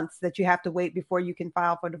 12 months that you have to wait before you can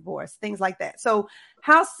file for divorce, things like that. So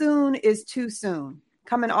how soon is too soon?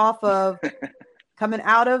 Coming out of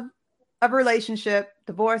a relationship,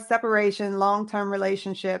 divorce, separation, long-term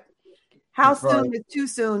relationship. How soon is too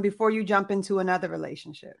soon before you jump into another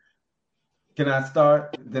relationship? Can I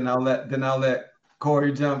start? Then I'll let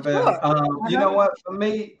Corey jump in. Sure. You know what? For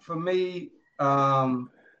me,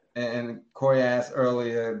 and Corey asked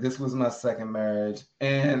earlier, this was my second marriage,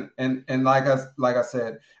 and like I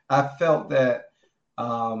said, I felt that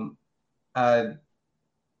I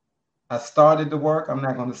started to work. I'm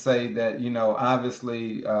not going to say that,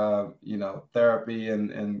 obviously, therapy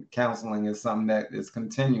and counseling is something that is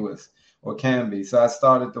continuous or can be. So I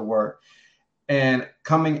started to work, and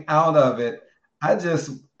coming out of it,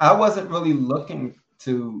 I wasn't really looking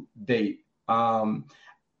to date.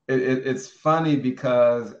 It's funny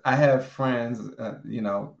because I have friends,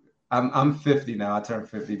 I'm 50 now. I turned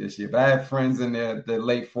 50 this year, but I have friends in their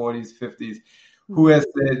late 40s, 50s who have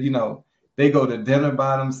said, they go to dinner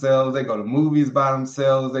by themselves, they go to movies by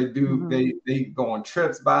themselves, they go on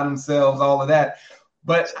trips by themselves, all of that.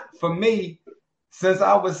 But for me, since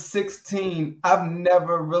I was 16, I've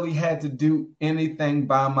never really had to do anything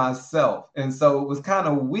by myself. And so it was kind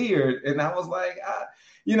of weird. And I was like,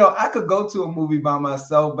 I could go to a movie by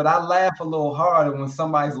myself, but I laugh a little harder when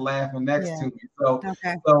somebody's laughing next to me. So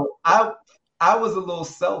I was a little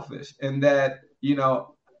selfish in that,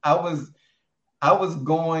 I was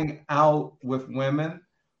going out with women,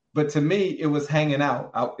 but to me, it was hanging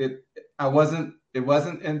out. It wasn't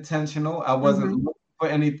intentional. I wasn't looking for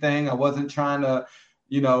anything. I wasn't trying to,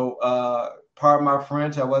 pardon my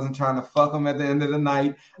French, I wasn't trying to fuck them at the end of the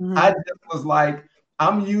night. I just was like,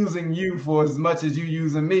 I'm using you for as much as you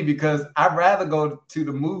using me, because I'd rather go to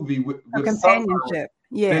the movie with companionship,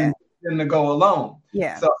 than to go alone.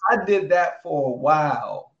 Yeah. So I did that for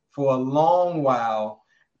a long while.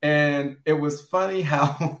 And it was funny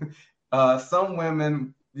how some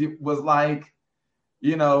women was like,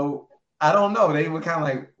 I don't know. They were kind of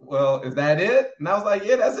like, well, is that it? And I was like,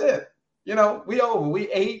 yeah, that's it. We over.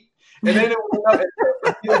 We ate. And then it was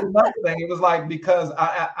another thing. It was like, because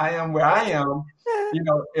I am where I am,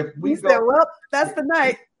 if we said, well, that's the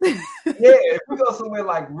night. If we go somewhere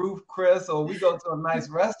like Ruth Chris, or we go to a nice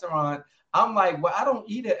restaurant, I'm like, well, I don't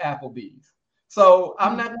eat at Applebee's. So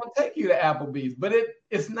I'm not going to take you to Applebee's. But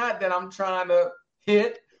it's not that I'm trying to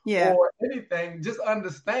hit or anything. Just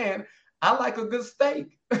understand, I like a good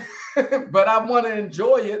steak, but I want to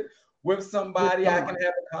enjoy it with somebody I can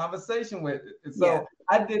have a conversation with. So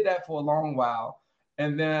I did that for a long while.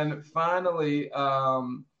 And then finally,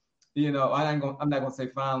 I'm not going to say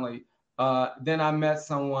finally, then I met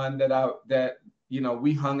someone that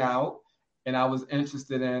we hung out and I was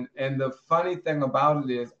interested in. And the funny thing about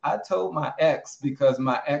it is I told my ex, because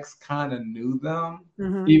my ex kind of knew them,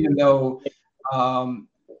 even though,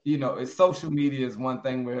 it's social media is one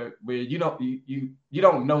thing where you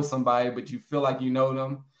don't know somebody, but you feel like you know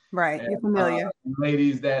them. Right. You're familiar.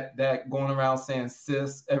 Ladies that going around saying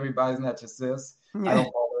sis, everybody's not your sis. I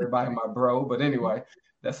don't call everybody my bro, but anyway,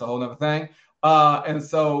 that's a whole nother thing. And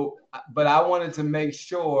so, but I wanted to make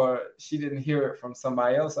sure she didn't hear it from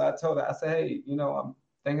somebody else. So I told her, I said, hey, I'm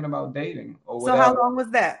thinking about dating or whatever. So how long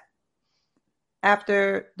was that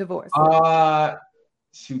after divorce? That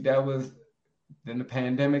was, then the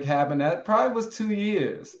pandemic happened. That probably was 2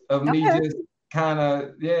 years of me just kind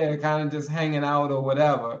of just hanging out or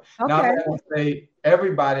whatever. Okay. Now I'm gonna say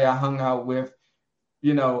everybody I hung out with,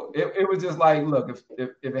 it was just like, look,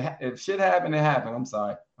 if shit happened, it happened. I'm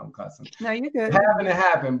sorry, I'm cussing. No, you're good. It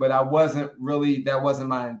happened, but that wasn't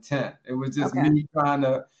my intent. It was just me trying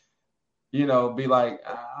to, be like,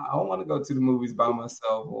 I don't want to go to the movies by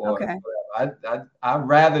myself or whatever. I'd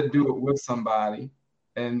rather do it with somebody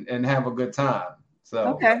and have a good time.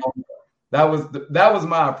 So that was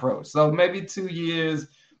my approach. So maybe 2 years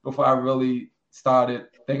before I really started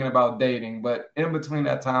thinking about dating, but in between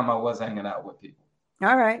that time, I was hanging out with people.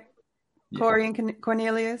 All right. Corey and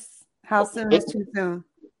Cornelius, how soon is too soon?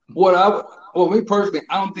 Me personally,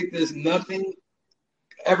 I don't think there's nothing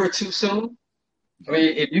ever too soon. I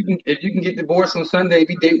mean, if you can get divorced on Sunday,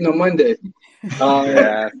 be dating on Monday.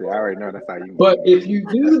 Yeah, I already know that's how you. But if you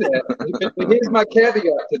do that, here's my caveat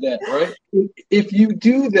to that, right? If you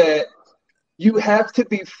do that, you have to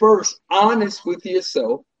be first honest with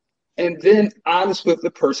yourself and then honest with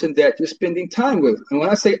the person that you're spending time with. And when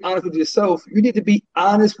I say honest with yourself, you need to be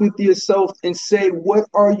honest with yourself and say, what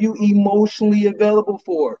are you emotionally available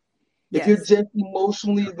for? Yes. If you're just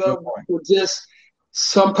emotionally available for just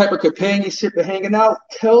some type of companionship or hanging out,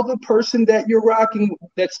 tell the person that you're rocking,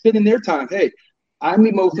 that's spending their time, hey, I'm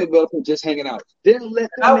emotionally available for just hanging out. Then let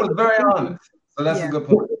them I was very honest. So that's a good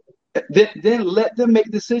point. Then let them make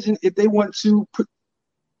a decision if they want to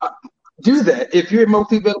do that. If you're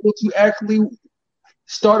emotionally available to actually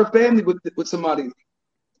start a family with somebody,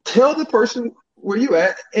 tell the person where you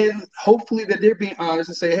at, and hopefully that they're being honest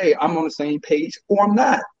and say, hey, I'm on the same page or I'm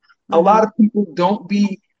not. Mm-hmm. A lot of people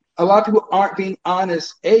aren't being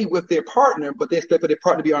honest, with their partner, but they expect for their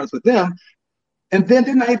partner to be honest with them. And then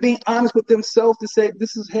they're not being honest with themselves to say,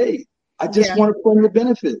 this is, hey, I just want a friend with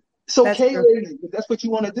benefit. It's okay, ladies. If that's what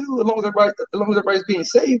you want to do, as long as everybody's being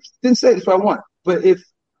safe, then say that's what I want. But if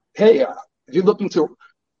you're looking to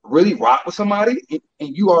really rock with somebody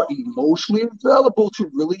and you are emotionally available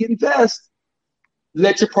to really invest,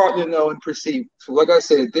 let your partner know and proceed. So like I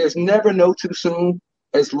said, there's never no too soon,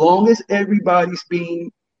 as long as everybody's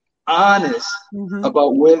being honest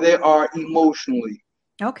about where they are emotionally.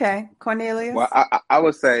 Okay, Cornelius. Well, I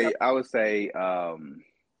would say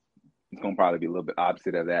it's gonna probably be a little bit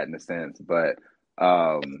opposite of that in a sense, but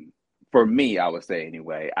for me, I would say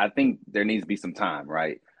anyway, I think there needs to be some time,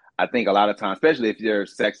 right? I think a lot of times, especially if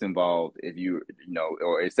there's sex involved, if you know,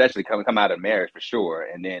 or especially come out of marriage for sure,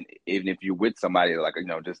 and then even if you're with somebody like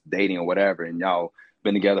just dating or whatever, and y'all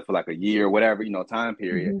been together for like a year or whatever time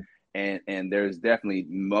period. And there's definitely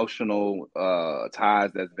emotional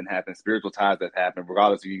ties that's been happening, spiritual ties that happen,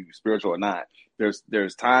 regardless of you spiritual or not. There's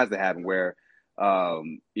ties that happen where,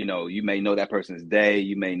 you may know that person's day.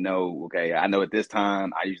 You may know, okay, I know at this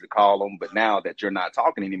time I usually call them, but now that you're not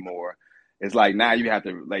talking anymore, it's like now you have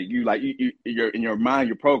to you're in your mind,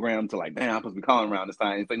 you're programmed to like, damn, I'm supposed to be calling around this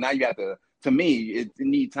time. It's like now you have to. To me, it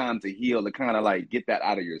needs time to heal, to kind of like get that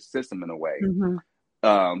out of your system in a way.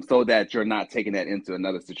 So that you're not taking that into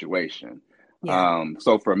another situation. Yeah.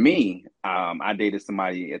 So for me, I dated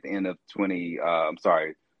somebody at the end of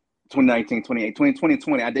 2019,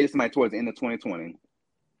 2020. I dated somebody towards the end of 2020.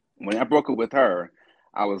 When I broke up with her,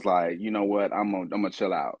 I was like, you know what, I'm gonna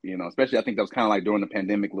chill out. Especially I think that was kind of like during the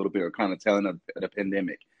pandemic a little bit, or kind of telling of the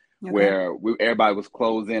pandemic, where everybody was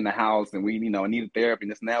closed in the house and we, needed therapy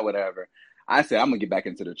and this and that, whatever. I said, I'm going to get back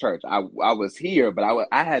into the church. I was here, but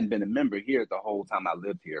I hadn't been a member here the whole time I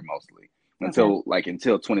lived here mostly until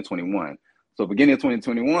 2021. So beginning of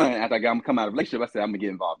 2021, after I'm come out of a relationship, I said, I'm going to get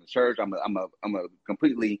involved in church. I'm going to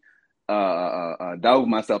completely delve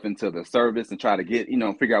myself into the service and try to get,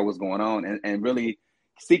 figure out what's going on and really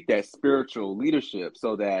seek that spiritual leadership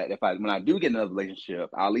so that when I do get another relationship,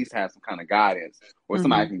 I'll at least have some kind of guidance or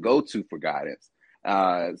somebody I can go to for guidance.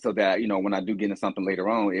 So that, when I do get into something later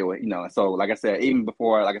on, it would, so like I said, even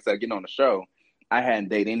before, getting on the show, I hadn't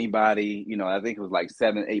dated anybody, I think it was like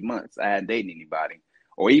 7-8 months. I hadn't dated anybody,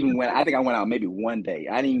 or even when I think I went out maybe one day,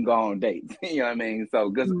 I didn't even go on dates, you know what I mean?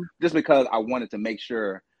 So just because I wanted to make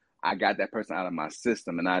sure I got that person out of my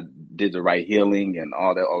system and I did the right healing and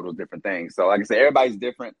all those different things. So like I said, everybody's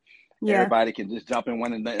different. Yeah. Everybody can just jump in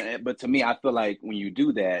one. But to me, I feel like when you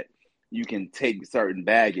do that, you can take certain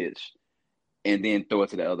baggage and then throw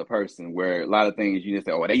it to the other person, where a lot of things you just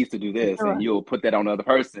say, oh, they used to do this, and you'll put that on the other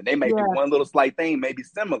person. They may do one little slight thing, maybe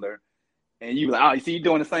similar, and you like, oh, you see, you're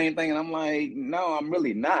doing the same thing, and I'm like, no, I'm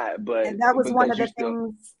really not. But that was one of the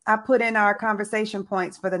things I put in our conversation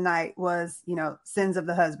points for the night was, sins of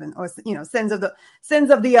the husband, or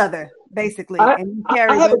sins of the other, basically. And you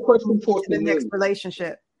carry I have a question for the next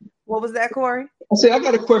relationship. What was that, Corey? I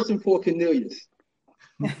got a question for Cornelius.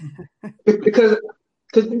 because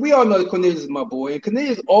we all know that Cornelius is my boy, and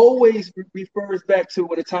Cornelius always refers back to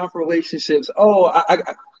when the time for relationships. Oh, I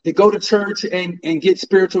to go to church and get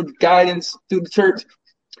spiritual guidance through the church.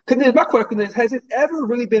 Cornelius, my question is, has it ever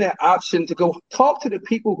really been an option to go talk to the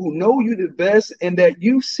people who know you the best and that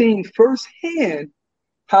you've seen firsthand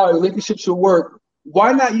how a relationship should work?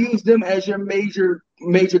 Why not use them as your major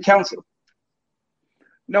counsel?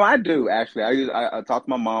 No, I do actually. I talk to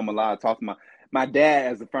my mom a lot. I talk to my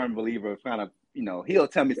dad, as a firm believer, kind of. He'll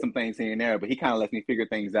tell me some things here and there, but he kind of lets me figure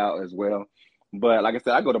things out as well. But like I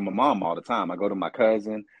said, I go to my mom all the time. I go to my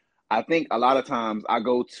cousin. I think a lot of times I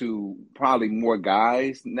go to probably more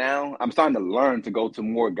guys now. I'm starting to learn to go to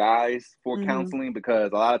more guys for counseling,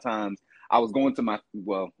 because a lot of times I was going to my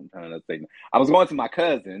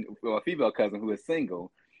cousin, well, a female cousin who is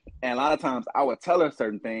single, and a lot of times I would tell her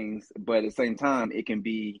certain things, but at the same time, it can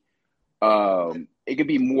be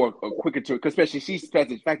more quicker to, especially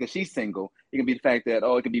the fact that she's single. It can be the fact that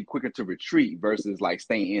it can be quicker to retreat versus like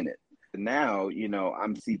staying in it. And now,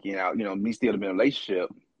 I'm seeking out, me still in a relationship.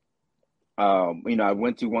 I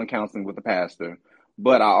went to one counseling with the pastor,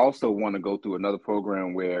 but I also want to go through another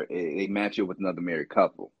program where they match you with another married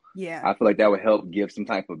couple. Yeah, I feel like that would help give some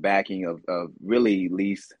type of backing of really at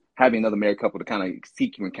least having another married couple to kind of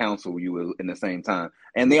seek you and counsel you in the same time.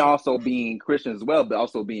 And they also being Christian as well, but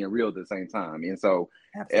also being real at the same time. And so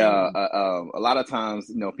a lot of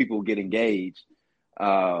times, people get engaged,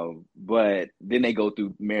 but then they go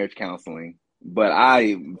through marriage counseling. But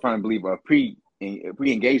I firmly believe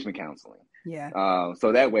pre-engagement counseling. Yeah.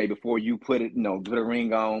 So that way, before you put it, put a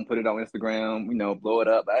ring on, put it on Instagram, blow it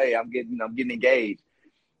up. Hey, I'm getting engaged.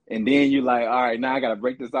 And then you're like, all right, now I got to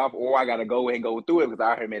break this off, or I got to go and go through it because I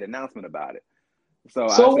already made an announcement about it. So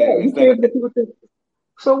what? Who cares what people think?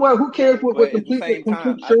 So what? Who cares what complete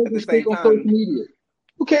strangers think on social media?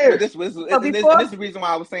 Who cares? This is the reason why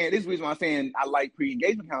I was saying. This is the reason why I'm saying I like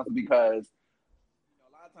pre-engagement counseling, because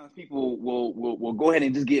a lot of times people will go ahead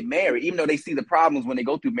and just get married, even though they see the problems when they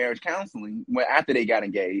go through marriage counseling. When after they got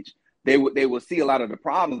engaged, they will see a lot of the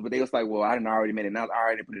problems, but they was like, well, I didn't already made it announcement. I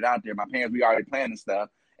already put it out there. My parents, we already planning stuff.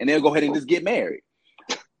 And they'll go ahead and just get married.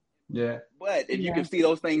 Yeah. But if you can see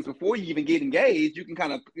those things before you even get engaged, you can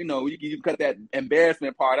kind of, you can cut that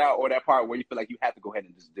embarrassment part out, or that part where you feel like you have to go ahead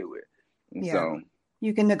and just do it. And so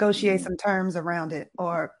you can negotiate some terms around it,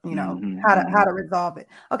 or, how to resolve it.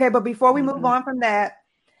 Okay. But before we move on from that,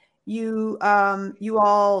 you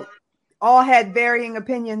all had varying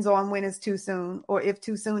opinions on when it's too soon, or if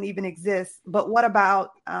too soon even exists. But what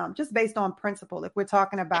about just based on principle? If we're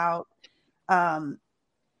talking about,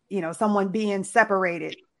 someone being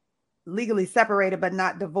separated, legally separated, but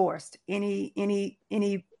not divorced. Any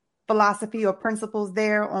philosophy or principles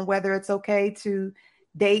there on whether it's okay to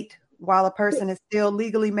date while a person is still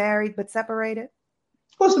legally married but separated?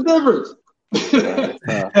 What's the difference?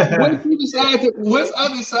 Once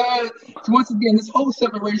I decide, once again, this whole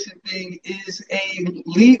separation thing is a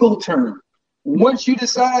legal term. Once you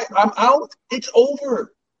decide I'm out, it's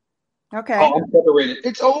over. Okay. Oh, I'm separated.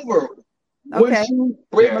 It's over. Okay. Once you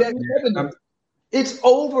break that covenant, it's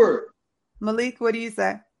over. Malik, what do you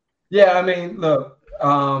say? Yeah, I mean, look,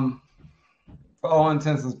 for all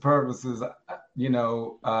intents and purposes,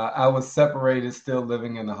 I was separated, still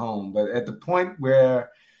living in the home. But at the point where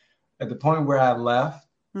I left,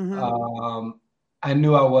 I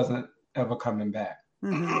knew I wasn't ever coming back.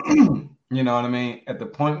 Mm-hmm. You know what I mean? At the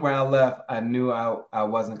point where I left, I knew I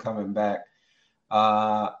wasn't coming back.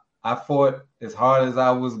 I fought as hard as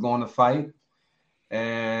I was going to fight,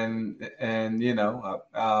 and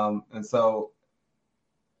so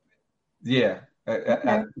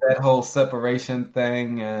that whole separation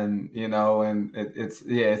thing, and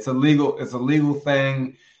it's a legal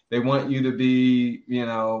thing. They want you to be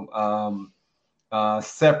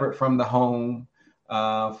separate from the home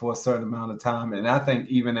for a certain amount of time, and I think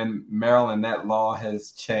even in Maryland that law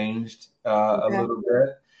has changed a little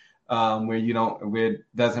bit. Where it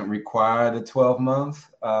doesn't require the 12 months.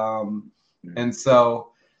 And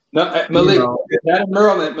so no, Malik, not in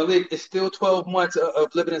Maryland, Malik, it's still 12 months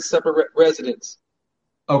of living in separate residence.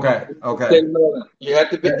 Okay. You have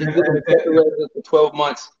to be living in separate residence for 12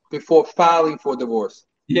 months before filing for divorce.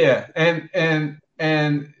 Yeah, and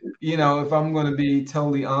if I'm going to be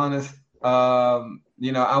totally honest, I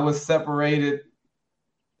was separated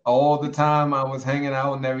all the time. I was hanging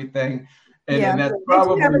out and everything. And that's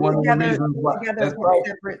probably one of the reasons why.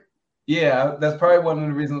 That's probably one of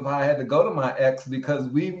the reasons why I had to go to my ex, because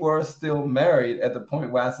we were still married at the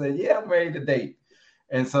point where I said, "Yeah, I'm ready to date."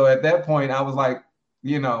 And so at that point, I was like,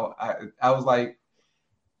 I was like,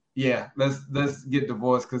 "Yeah, let's get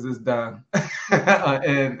divorced because it's done."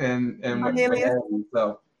 and Cornelius,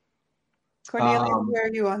 so Cornelius, where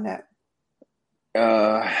are you on that?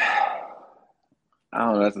 I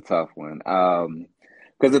don't know. That's a tough one.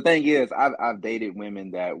 Because the thing is, I've dated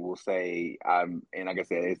women that will say and like I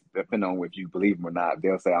said, it's depending on if you believe them or not.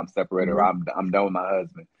 They'll say I'm separated or I'm done with my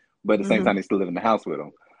husband, but at the same time they still live in the house with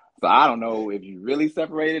them. So I don't know if you really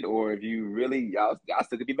separated or if you really y'all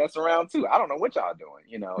still could be messing around too. I don't know what y'all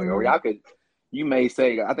doing, or y'all could. You may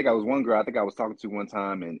say, I think I was one girl I was talking to one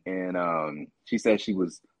time, and she said she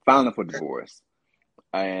was filing for divorce.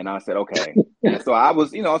 And I said, okay. And so I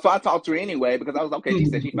was, so I talked to her anyway, because I was okay. She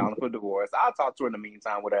said she filed for divorce. I'll talk to her in the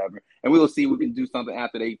meantime, whatever. And we will see if we can do something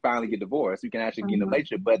after they finally get divorced. We can actually get in a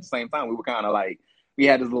relationship. But at the same time, we were kind of like, we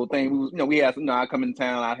had this little thing. We had I come in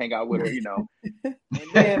town, I hang out with her, And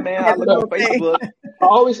then, man, I look on Facebook. I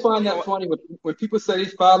always find that funny when people say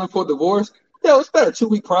they're filing for divorce. Yeah, it's about a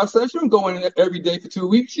 2-week process. You don't go in every day for 2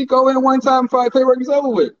 weeks. You go in one time, file paperwork is over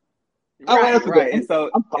with. Right. And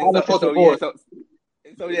so I'm filing for divorce.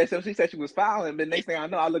 So she said she was filing, but next thing I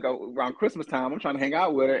know, I look around Christmas time. I'm trying to hang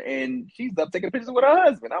out with her, and she's up taking pictures with her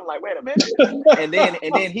husband. I'm like, wait a minute. and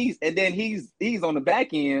then he's on the back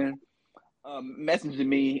end, messaging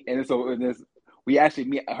me, and so we actually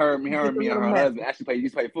me and her husband actually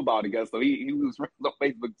used to play football together. So he was on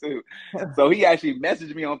Facebook too. So he actually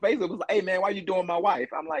messaged me on Facebook. Was like, hey man, why you doing my wife?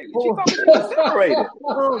 I'm like, she told me she was separated.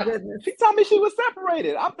 Oh goodness. She told me she was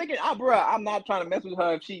separated. I'm thinking, bruh, I'm not trying to mess with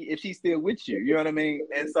her if she's still with you. You know what I mean?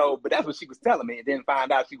 And so, but that's what she was telling me. And then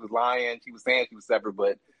find out she was lying. She was saying she was separate,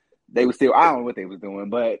 but they were still, I don't know what they was doing.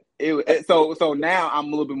 But so now I'm a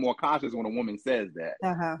little bit more cautious when a woman says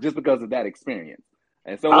that, just because of that experience.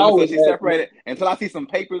 And so when she's separated, until I see some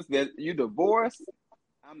papers that you divorced,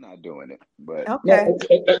 I'm not doing it. But okay.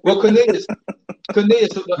 Well, Cornelius, the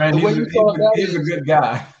way you saw that he's a good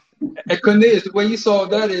guy. And Cornelius, the way you saw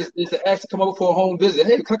that is to ask to come over for a home visit.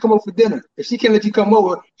 Hey, can I come over for dinner? If she can't let you come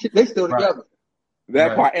over, they still together.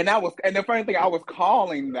 That part, and the funny thing, I was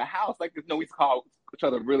calling the house we call each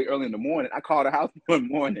other really early in the morning. I called the house one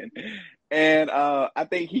morning, and I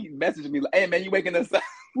think he messaged me like, "Hey man, you waking us up?"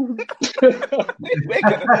 He's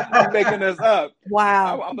waking us up.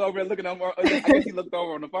 Wow. I'm over there looking over. I guess he looked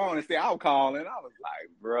over on the phone and said, "I'll call," and I was like,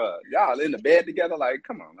 "Bruh, y'all in the bed together? Like,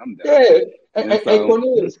 come on, I'm done." Yeah. Hey,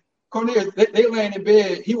 Cornelius, they laying in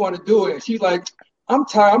bed. He want to do it, and she's like, "I'm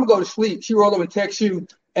tired. I'm gonna go to sleep." She roll up and text you,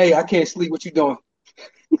 "Hey, I can't sleep. What you doing?"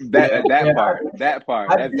 That part.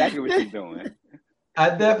 That's exactly what she's doing.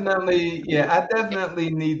 I definitely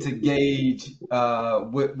need to gauge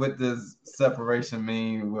what does separation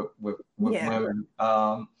mean with women.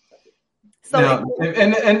 So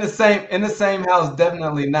in the same house,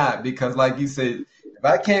 definitely not, because like you said, if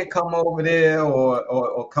I can't come over there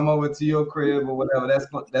or come over to your crib or whatever, that's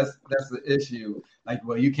the issue. Like,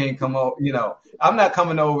 well, you can't come over. I'm not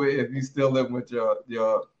coming over if you still live with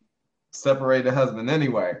your separated husband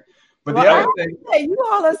anyway. But the other thing, you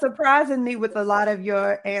all are surprising me with a lot of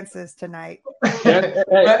your answers tonight.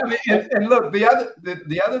 and look,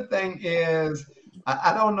 the other thing is,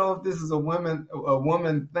 I don't know if this is a woman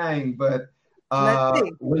thing, but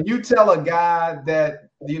when you tell a guy that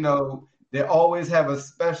they always have a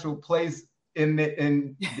special place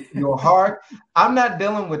in your heart, I'm not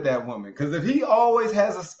dealing with that woman, because if he always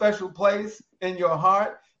has a special place in your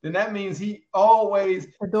heart, then that means he always,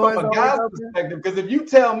 from a guy's perspective, because if you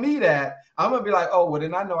tell me that, I'm going to be like, oh, well,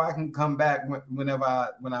 then I know I can come back whenever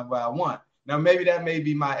I want. Now, maybe that may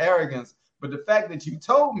be my arrogance, but the fact that you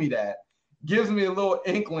told me that gives me a little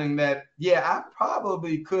inkling that, yeah, I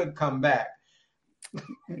probably could come back.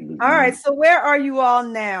 All right. So where are you all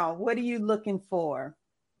now? What are you looking for?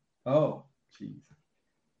 Oh, geez.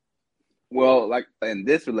 Well, like in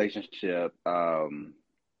this relationship,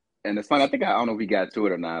 and it's funny, I don't know if we got to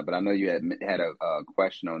it or not, but I know you had a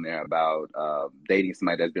question on there about dating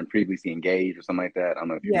somebody that's been previously engaged or something like that. I don't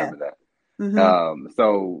know if you remember that. Mm-hmm.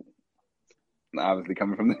 So obviously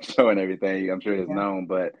coming from the show and everything, I'm sure it's known,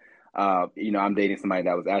 but I'm dating somebody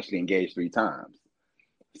that was actually engaged 3 times.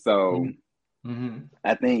 So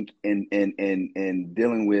I think in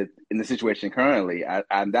dealing with in the situation currently,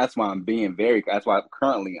 that's why that's why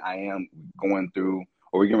currently I am going through,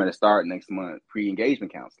 or we're getting ready to start next month,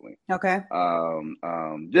 pre-engagement counseling. Okay.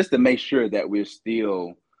 Just to make sure that we're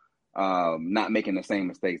still not making the same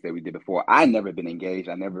mistakes that we did before. I never been engaged.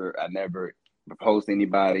 I never proposed to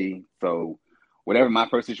anybody. So whatever my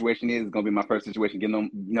first situation is going to be my first situation, getting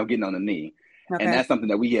on the knee. Okay. And that's something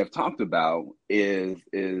that we have talked about is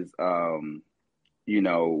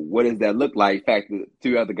what does that look like? In fact, the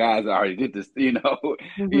 2 other guys already did this,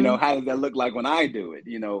 how does that look like when I do it,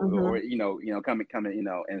 or, coming,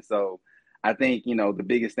 and so I think, the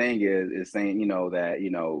biggest thing is saying,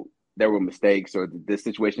 that, there were mistakes, or this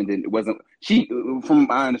situation from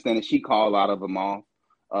my understanding, she called a lot of them off,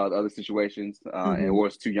 the other situations, and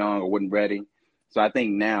was too young or wasn't ready. So I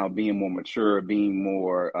think now being more mature, being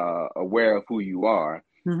more aware of who you are,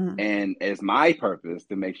 and it's my purpose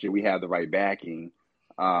to make sure we have the right backing.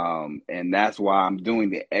 And that's why I'm doing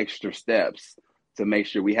the extra steps to make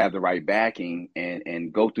sure we have the right backing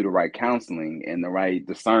and go through the right counseling and the right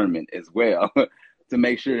discernment as well to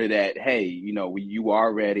make sure that, hey, you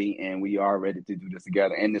are ready and we are ready to do this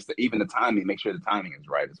together. And even the timing, make sure the timing is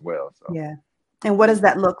right as well. So yeah. And what does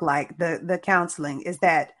that look like? The counseling, is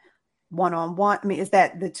that one-on-one? I mean, is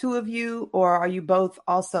that the 2 of you, or are you both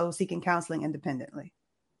also seeking counseling independently?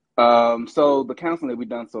 So the counseling that we've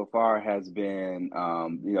done so far has been,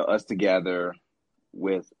 us together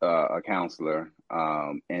with a counselor,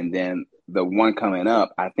 and then the one coming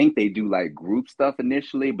up, I think they do like group stuff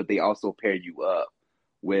initially, but they also pair you up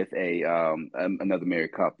with another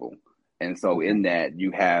married couple, and so in that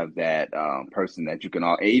you have that person that you can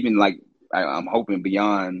all even like. I'm hoping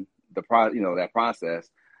beyond that process,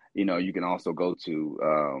 you can also go to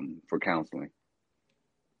for counseling.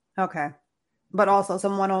 Okay, but also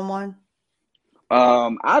some one-on-one.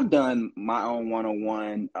 I've done my own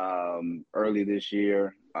one-on-one early this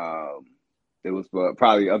year. It was for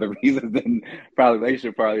probably other reasons than probably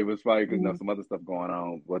relationship. Probably it was probably because some other stuff going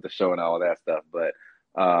on with the show and all that stuff. But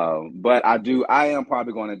I am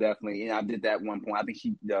probably going to definitely. I did that one point. I think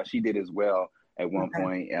she did as well at one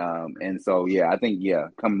point. And so I think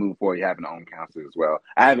come move forward, you have an own counselor as well.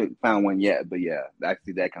 I haven't found one yet, but I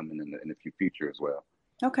see that coming in the future as well.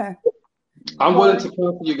 Okay. I'm willing to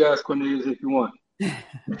counsel you guys, Cornelius, if you want.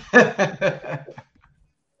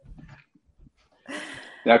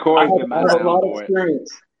 Now, Corey's been my soundboard. I have a lot of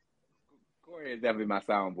experience. Corey is definitely my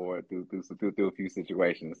soundboard through a few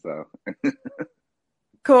situations. So,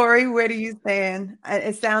 Corey, where do you stand?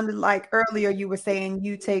 It sounded like earlier you were saying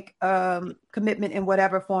you take commitment in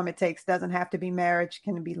whatever form it takes. Doesn't have to be marriage,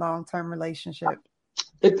 can be long-term relationship.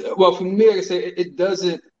 Well, for me, like I say, it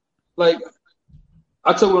doesn't, like,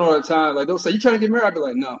 I tell women all the time, like, they'll say, you trying to get married? I'll be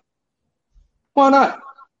like, no. Why not?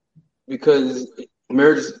 Because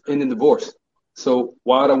marriage is ending divorce. So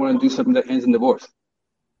why would I want to do something that ends in divorce?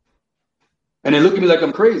 And they look at me like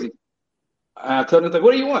I'm crazy. I tell them, like,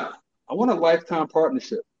 what do you want? I want a lifetime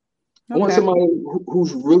partnership. Okay. I want somebody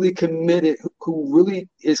who's really committed, who really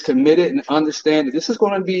is committed and understand that this is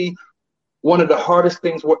going to be one of the hardest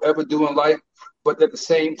things we'll ever do in life, but at the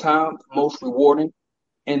same time, most rewarding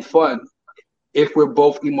and fun if we're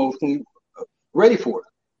both emotionally ready for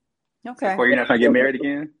it. Okay. Or you're not trying to get married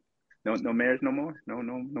again? No marriage no more? No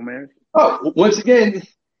marriage? Oh, once again,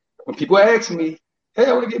 when people ask me, hey,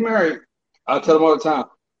 I want to get married, I'll tell them all the time,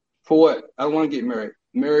 for what? I don't want to get married.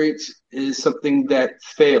 Marriage is something that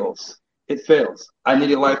fails. It fails. I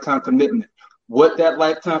need a lifetime commitment. What that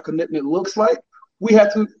lifetime commitment looks like,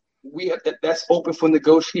 that's open for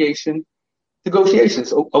negotiations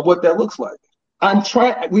of what that looks like. I'm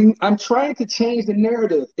trying to change the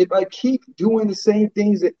narrative. If I keep doing the same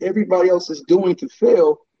things that everybody else is doing to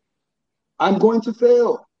fail, I'm going to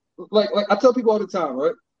fail. Like I tell people all the time,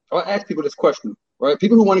 right? I ask people this question, right?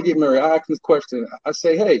 People who want to get married, I ask this question. I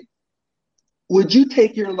say, hey, would you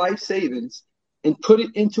take your life savings and put it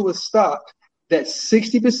into a stock that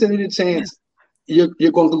 60% of the chance you're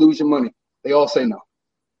going to lose your money? They all say no.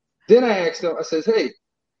 Then I ask them, I says, hey,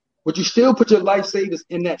 would you still put your life savings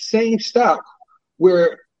in that same stock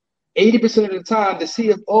where 80% of the time the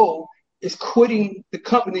CFO is quitting the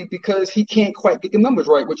company because he can't quite get the numbers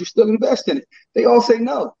right? Would you still invest in it? They all say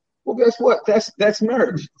no. Well, guess what? That's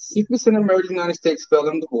marriage. 60% of marriages in the United States fail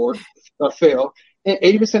in divorce, and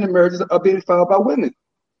 80% of marriages are being filed by women.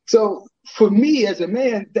 So for me as a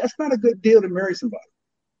man, that's not a good deal to marry somebody.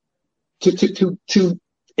 To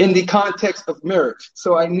in the context of marriage.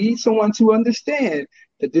 So I need someone to understand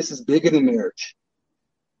that this is bigger than marriage.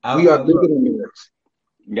 We are bigger than marriage.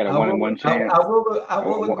 You got a 1 in 1 chance. I will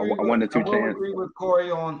agree. A 1 to 2 chance. I will agree with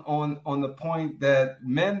Corey on the point that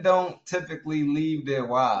men don't typically leave their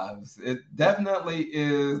wives. It definitely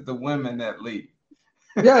is the women that leave.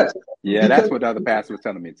 Yes. Yeah, that's what the other pastor was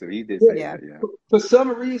telling me too. He did say that. Yeah. For some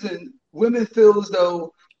reason, women feel as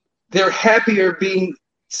though they're happier being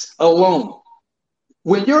alone.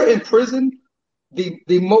 When you're in prison, the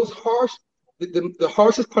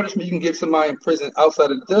harshest punishment you can give somebody in prison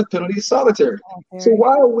outside of the death penalty is solitary. Okay. So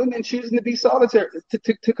why are women choosing to be solitary,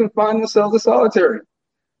 to confine themselves to solitary?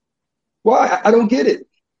 Why? I don't get it.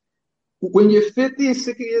 When you're 50 and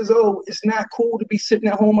 60 years old, it's not cool to be sitting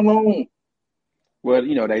at home alone. Well,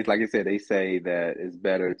 they, like I said, they say that it's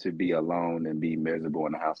better to be alone than be miserable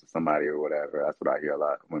in the house with somebody or whatever. That's what I hear a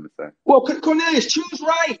lot of women say. Well, Cornelius, choose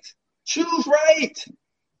right. Choose right.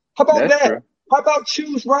 How about that? True. How about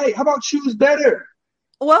choose right? How about choose better?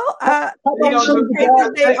 Well, they are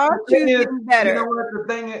choosing better. You know what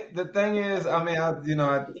the thing is? I mean,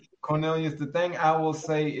 Cornelius, the thing I will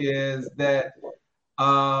say is that,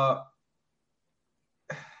 and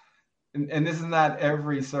this is not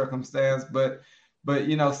every circumstance, but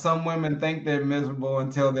some women think they're miserable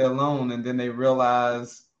until they're alone, and then they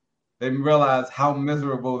realize how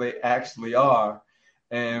miserable they actually are,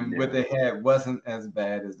 and what they had wasn't as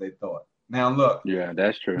bad as they thought. Now, look. Yeah,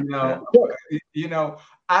 that's true.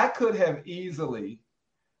 I could have easily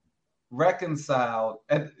reconciled.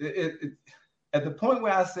 at the point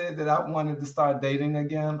where I said that I wanted to start dating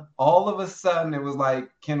again, all of a sudden it was like,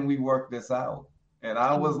 can we work this out? And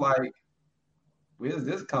I was like, where's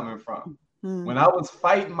this coming from? When I was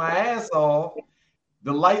fighting my ass off,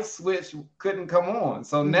 the light switch couldn't come on.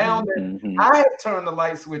 So now that I have turned the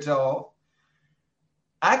light switch off,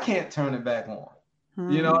 I can't turn it back on.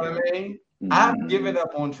 You know what I mean? I've given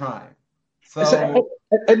up on trying. So,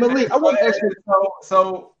 hey, Malik, I want to ask you.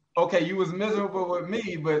 So, okay, you was miserable with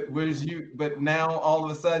me, but now all of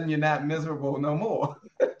a sudden you're not miserable no more.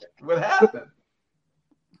 What happened?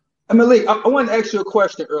 Malik, I want to ask you a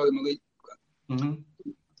question earlier, Malik.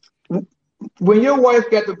 When your wife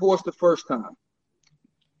got divorced the first time,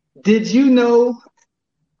 did you know?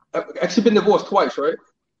 Actually, been divorced twice, right?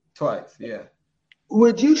 Twice, yeah.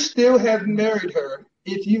 Would you still have married her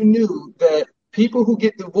if you knew that people who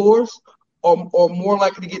get divorced are more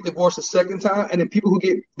likely to get divorced a second time, and then people who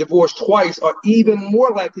get divorced twice are even more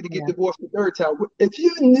likely to get divorced the third time? If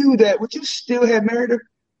you knew that, would you still have married her?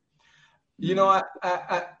 You know,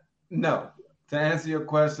 I no. To answer your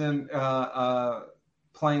question,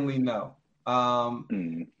 plainly no.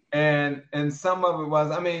 And some of it was,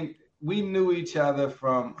 I mean, we knew each other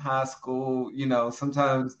from high school. You know,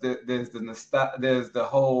 sometimes there's the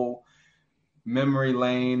whole memory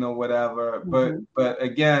lane or whatever. But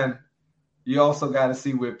again, you also got to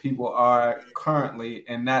see where people are currently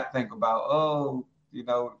and not think about, oh, you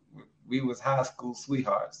know, we was high school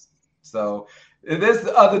sweethearts. So there's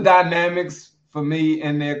other dynamics for me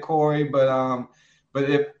in there, Corey. But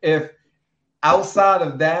if outside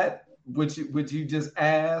of that, which you just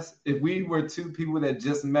asked, if we were two people that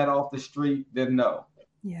just met off the street, then no.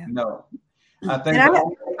 Yeah. No. I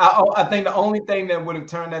think the only thing that would have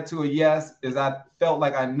turned that to a yes is I felt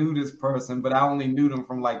like I knew this person, but I only knew them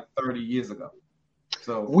from like 30 years ago.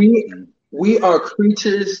 So we are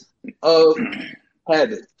creatures of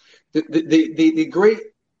habit. The great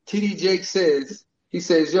T.D. Jakes says,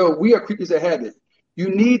 yo, we are creatures of habit. You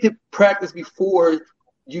need to practice before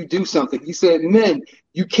you do something. He said, men,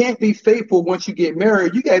 you can't be faithful once you get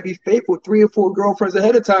married. You got to be faithful 3 or 4 girlfriends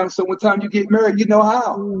ahead of time. So when time you get married, you know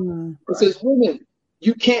how. It says, women,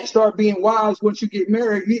 you can't start being wise once you get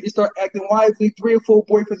married. You need to start acting wisely 3 or 4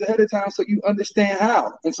 boyfriends ahead of time so you understand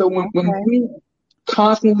how. And so when we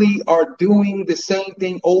constantly are doing the same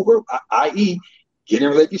thing over, i.e., get in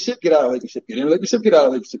a relationship, get out of a relationship, get in a relationship, get out of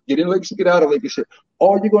a relationship, get in a relationship, get out of a relationship.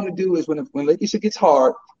 All you're going to do is when a relationship gets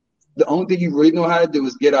hard, the only thing you really know how to do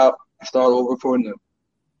is get out and start over for anew.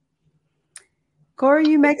 Corey,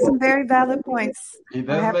 you make some very valid points. He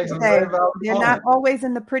does make some very valid points. They're not always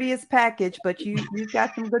in the prettiest package, but you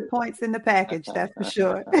got some good points in the package, that's for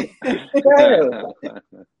sure.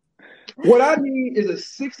 What I need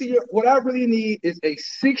is what I really need is a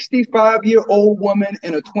 65-year-old woman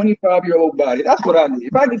and a 25-year-old body. That's what I need.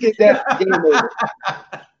 If I can get that, game over.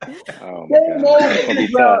 Oh my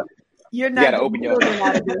God. You're not. You gotta open your.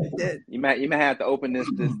 You might have to open this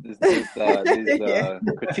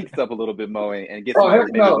critiques up a little bit more and get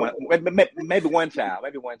maybe one child.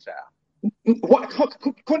 What,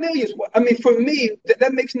 Cornelius? I mean, for me,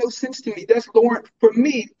 that makes no sense to me. That's lowering. For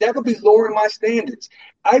me, that would be lowering my standards.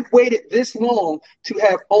 I've waited this long to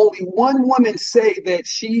have only one woman say that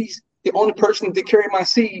she's the only person to carry my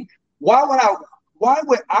seed. Why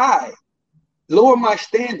would I lower my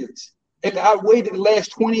standards? If I waited the last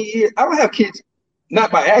 20 years, I don't have kids,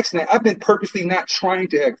 not by accident. I've been purposely not trying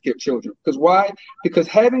to have children. Because why? Because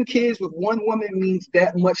having kids with one woman means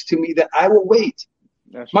that much to me that I will wait.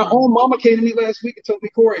 My own mama came to me last week and told me,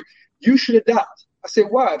 Corey, you should adopt. I said,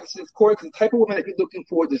 why? She said, Corey, because the type of woman that you're looking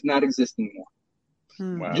for does not exist anymore.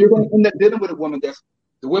 Wow. You're going to end up dealing with a woman the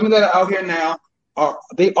women that are out here now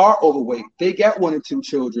they are overweight. They got 1 or 2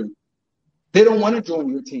 children. They don't want to join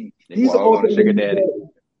your team. These are all the sugar daddy.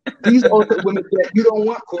 These are the women that you don't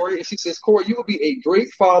want, Corey. And she says, Corey, you will be a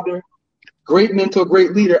great father, great mentor,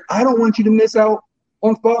 great leader. I don't want you to miss out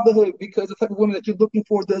on fatherhood because the type of woman that you're looking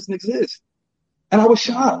for doesn't exist. And I was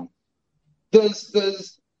shocked. Does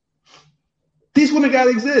these women gotta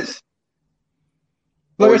exist?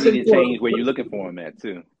 Like I said, you need to change where you're looking for them at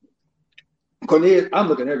too. Cornelius, I'm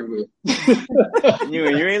looking everywhere. you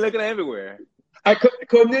ain't looking everywhere.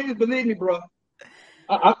 Cornelius, believe me, bro.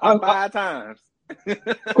 I 5 times.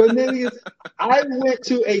 Cornelius, I went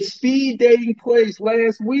to a speed dating place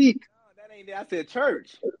last week. Oh, that ain't. I said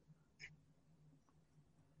church.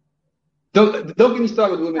 Don't get me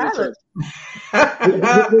started with women in church.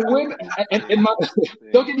 the women,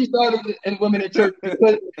 don't get me started with women in church because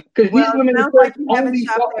these women in church only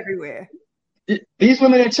everywhere. These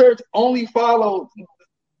women in church only follow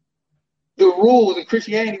the rules of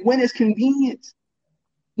Christianity when it's convenient.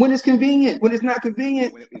 when it's convenient. When it's not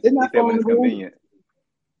convenient, they're not following the rules.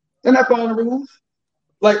 They're not following the rules.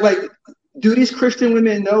 Like, do these Christian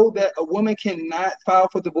women know that a woman cannot file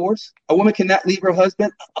for divorce? A woman cannot leave her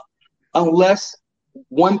husband unless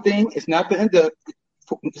one thing, it's not the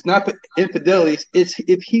infidelities, it's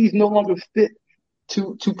if he's no longer fit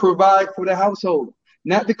to provide for the household.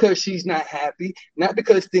 Not because she's not happy, not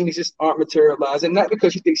because things just aren't materializing, not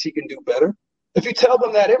because she thinks she can do better. If you tell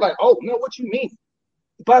them that, they're like, oh, no, what you mean?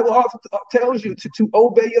 The Bible also tells you to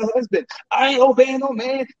obey your husband. I ain't obeying no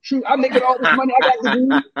man. Shoot, I'm making all this money. I got to do.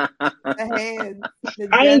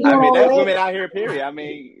 I ain't doing all that's that. women out here, period. I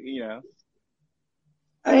mean,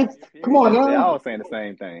 come on, they're all saying the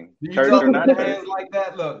same thing. Do you talk with your hands like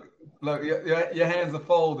that? Look, your hands are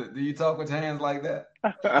folded. Do you talk with your hands like that?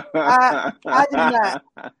 I do not.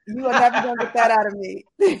 You are never going to get that out of me.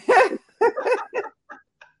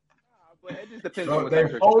 But it just depends on what they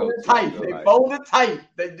fold it tight. They fold it tight.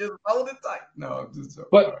 They just fold it tight. No, I'm just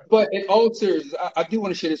joking. But in all seriousness, I do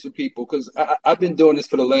want to share this with people because I've been doing this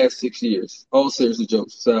for the last 6 years. All serious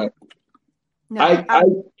jokes aside. No,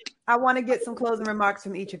 I want to get some closing remarks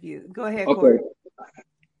from each of you. Go ahead, Corey.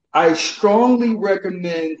 I strongly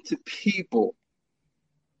recommend to people,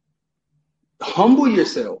 humble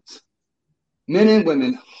yourselves. Men and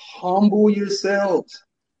women, humble yourselves.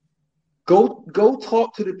 Go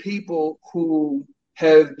talk to the people who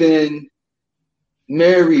have been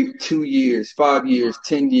married 2 years, 5 years,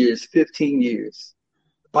 10 years, 15 years.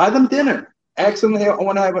 Buy them dinner. Ask them, I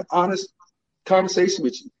want to have an honest conversation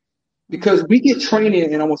with you. Because we get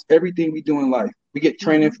training in almost everything we do in life. We get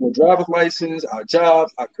training for a driver's license, our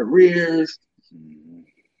jobs, our careers,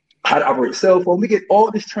 how to operate a cell phone. We get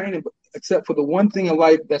all this training, except for the one thing in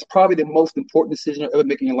life that's probably the most important decision you're ever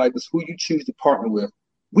making in life is who you choose to partner with.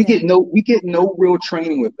 We get no real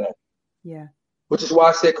training with that. Yeah. Which is why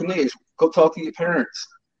I said, Cornelius, go talk to your parents.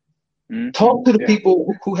 Talk to the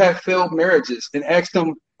people who have failed marriages and ask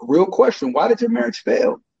them a real question. Why did your marriage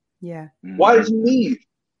fail? Yeah. Why did you leave?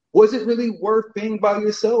 Was it really worth being by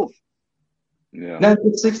yourself? Yeah. Not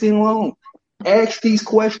just 16 alone. Ask these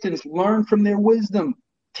questions. Learn from their wisdom.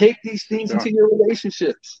 Take these things into your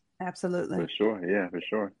relationships. Absolutely. For sure. Yeah, for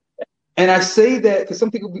sure. And I say that because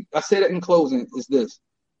some people, I say that in closing, is this.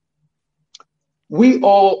 We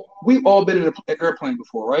all been in an airplane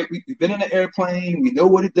before, right? We've been in an airplane. We know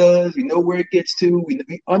what it does. We know where it gets to. We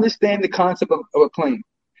understand the concept of a plane.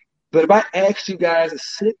 But if I asked you guys to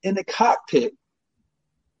sit in the cockpit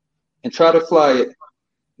and try to fly it,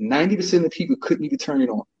 90% of the people couldn't even turn it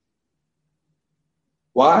on.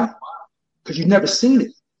 Why? Because you've never seen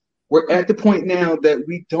it. We're at the point now that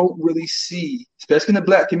we don't really see, especially in the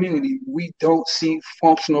Black community, we don't see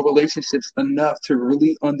functional relationships enough to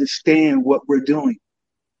really understand what we're doing.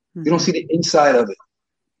 We don't see the inside of it.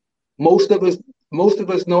 Most of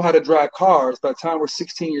us know how to drive cars by the time we're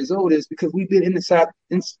 16 years old is because we've been inside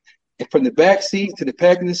from the back seat to the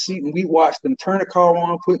passenger seat, and we watched them turn the car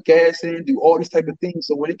on, put gas in, do all these type of things.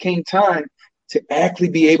 So when it came time to actually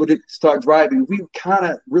be able to start driving, we kind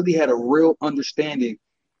of really had a real understanding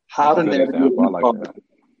how to navigate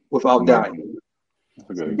without dying.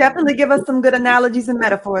 Definitely give us some good analogies and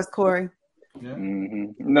metaphors, Corey. Yeah.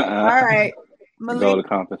 All right, Malik. Go to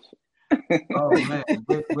compass. Oh man,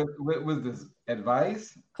 what was this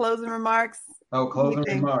advice? Closing remarks. Oh, closing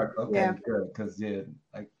remarks. Okay, good. Because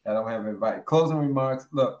I don't have advice. Closing remarks.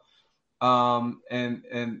 Look,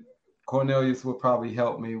 and Cornelius will probably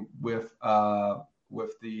help me with the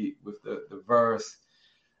verse.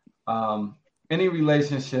 Any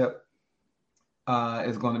relationship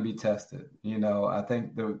is going to be tested. I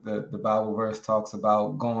think the Bible verse talks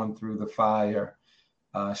about going through the fire,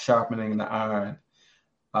 sharpening the iron.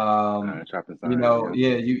 There's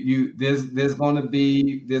going to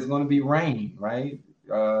be rain, right?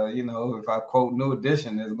 If I quote New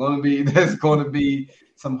Edition, there's going to be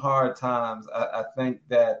some hard times. I think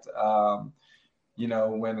that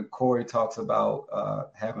when Corey talks about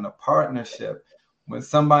having a partnership, when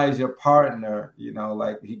somebody's your partner,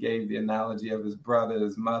 like he gave the analogy of his brother,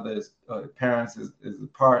 his mother, his parents is a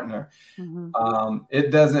partner.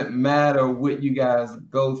 It doesn't matter what you guys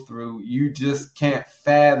go through. You just can't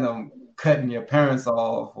fathom cutting your parents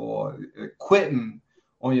off or quitting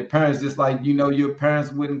on your parents, just like your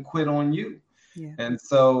parents wouldn't quit on you. Yeah. And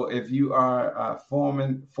so if you are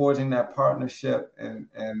forging that partnership and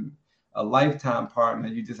a lifetime partner,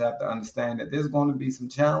 you just have to understand that there's going to be some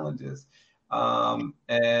challenges. There's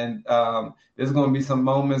going to be some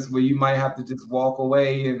moments where you might have to just walk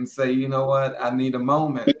away and say, you know what, I need a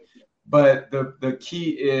moment. But the key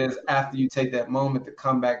is after you take that moment to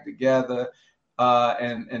come back together,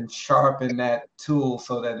 and sharpen that tool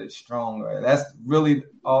so that it's stronger. That's really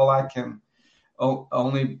all I can,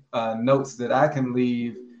 only notes that I can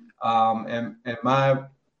leave. And my,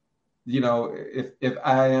 if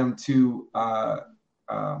I am to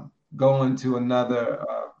go into another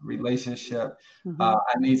relationship, I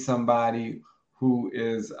need somebody who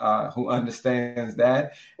understands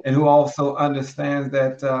that, and who also understands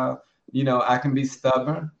that, I can be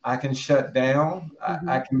stubborn. I can shut down.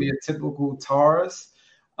 I can be a typical Taurus.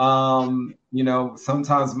 Sometimes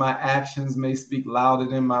my actions may speak louder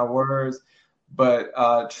than my words, but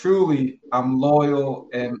truly I'm loyal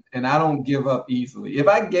and I don't give up easily. If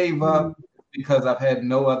I gave up, because I've had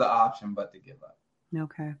no other option but to give up.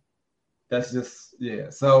 Okay. That's just, yeah.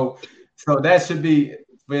 So that should be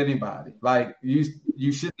for anybody. Like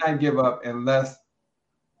you should not give up unless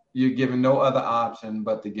you're given no other option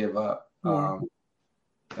but to give up. Yeah.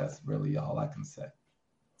 That's really all I can say.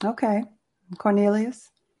 Okay. Cornelius?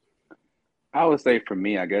 I would say for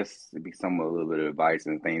me, I guess it'd be a little bit of advice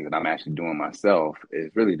and things that I'm actually doing myself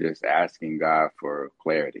is really just asking God for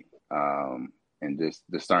clarity and just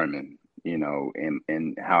discernment,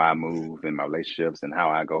 in how I move in my relationships and how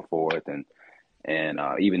I go forth. And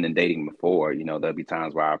even in dating before, there'll be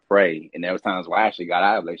times where I pray, and there was times where I actually got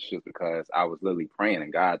out of relationships because I was literally praying,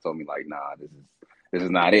 and God told me like, nah, this is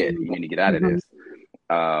not it. You need to get out of this.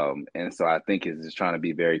 And so I think it's just trying to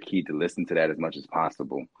be very key to listen to that as much as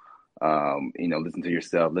possible. Listen to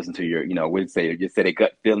yourself, listen to your, we'd say, just say a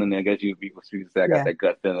gut feeling. I guess people say I got that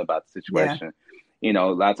gut feeling about the situation. Yeah. A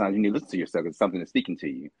lot of times you need to listen to yourself. It's something that's speaking to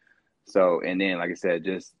you. So, and then, like I said,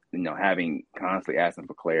 just, having constantly asking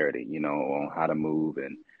for clarity, on how to move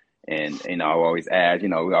and I always ask,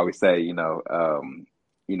 we always say,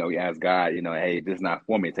 we ask God, hey, this is not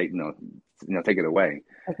for me. Take it away.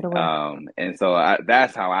 Take it away. And so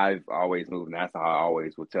that's how I've always moved. And that's how I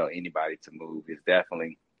always will tell anybody to move. It's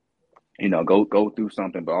definitely, go through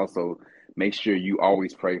something, but also make sure you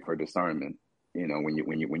always pray for discernment. When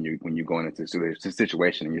you're going into a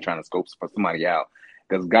situation and you're trying to scope for somebody out,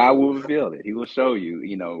 because God will reveal it. He will show you.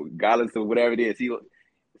 Regardless of whatever it is,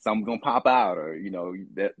 something's gonna pop out, or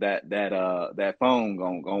that phone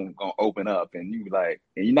gonna open up, and you be like,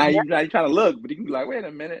 and you're not trying to look, but you can be like, wait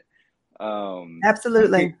a minute.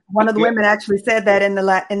 Absolutely. One of the women actually said that in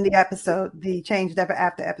the episode, the Changed Ever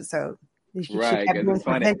After episode. She right, because it's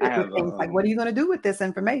funny. Like, what are you going to do with this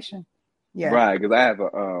information? Yeah, right. Because I have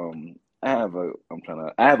a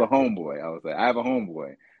homeboy. I would say I have a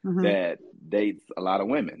homeboy that dates a lot of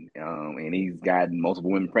women, and he's gotten multiple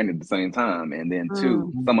women pregnant at the same time, and then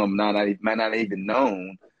some of them might not even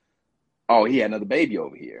known. Oh, he had another baby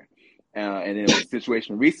over here, and then there was a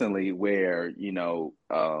situation recently where and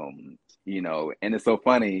it's so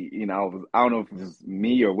funny. I don't know if it was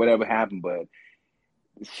me or whatever happened, but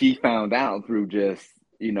she found out through just,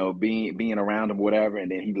 being around him, whatever.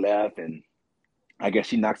 And then he left, and I guess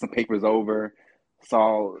she knocked some papers over,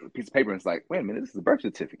 saw a piece of paper, and it's like, wait a minute, this is a birth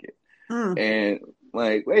certificate. And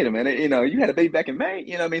like, wait a minute, you had a baby back in May,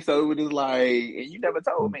 you know what I mean? So it was like, and you never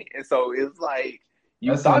told me. And so it's like,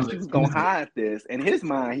 you thought she was going to hide this. In his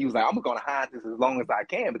mind, he was like, I'm going to hide this as long as I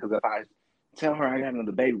can, because if I tell her I got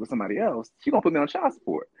another baby with somebody else, she's going to put me on child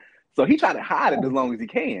support. So he tried to hide it as long as he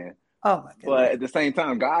can. Oh my goodness. But at the same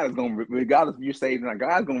time, God is going to, regardless if you're saved or not,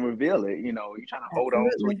 God's going to reveal it. You're trying to hold on to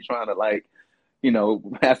it. You're trying to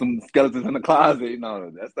have some skeletons in the closet.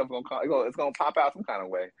 That stuff it's going to pop out some kind of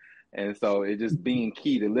way. And so it's just being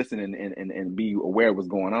key to listen and be aware of what's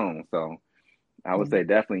going on. So I would say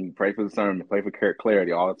definitely pray for discernment, pray for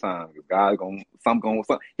clarity all the time. Because God's some going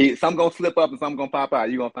to slip up and some going to pop out.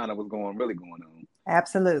 You're going to find out what's really going on.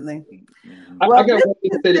 Absolutely. I got one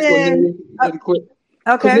thing to say this really quick.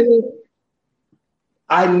 Okay.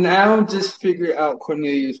 I now just figured out,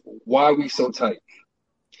 Cornelius, why we so tight.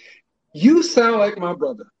 You sound like my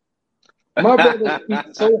brother. My brother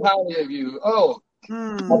speaks so highly of you. Oh,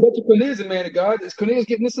 I bet you Cornelius is a man of God. Is Cornelius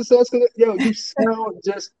getting this success? Yo, you sound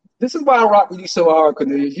just. This is why I rock with you so hard,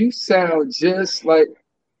 Cornelius. You sound just like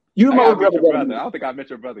you. My brother. I don't think I met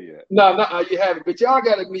your brother yet. No, you haven't. But y'all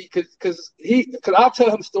gotta meet because I'll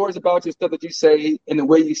tell him stories about your stuff that you say and the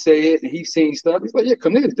way you say it, and he's seen stuff. He's like, yeah,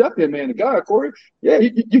 Cornelius definitely a man of God, Corey. Yeah,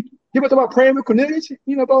 you went about praying with Cornelius,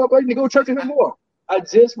 blah blah blah. You need to go to church with him more. I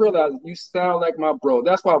just realized you sound like my bro.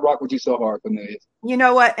 That's why I rock with you so hard, Cornelius. You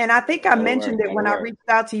know what? And I think I mentioned it when I reached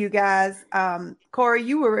out to you guys. Corey,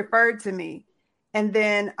 you were referred to me. And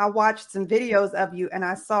then I watched some videos of you, and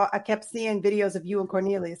I kept seeing videos of you and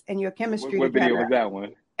Cornelius and your chemistry. What video was that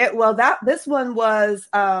one? This one was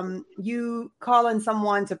you calling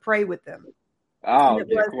someone to pray with them. Oh,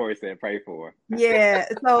 yeah, Corey said pray for. Yeah.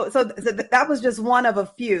 So that was just one of a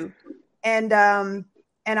few. And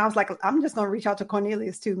I was like, I'm just going to reach out to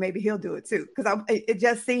Cornelius too. Maybe he'll do it too. Because it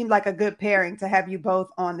just seemed like a good pairing to have you both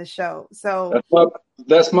on the show. So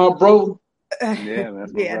that's my bro. Yeah,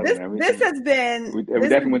 that's my yeah. brother. This has been we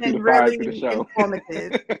definitely went through the fire to the show.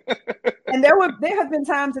 Informative. And there have been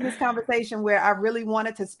times in this conversation where I really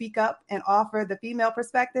wanted to speak up and offer the female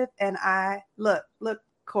perspective. And I look,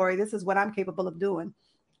 Corey, this is what I'm capable of doing.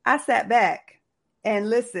 I sat back and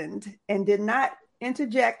listened and did not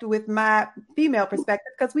interject with my female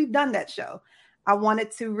perspective because we've done that show. I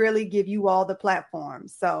wanted to really give you all the platform.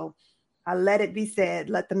 So I let it be said,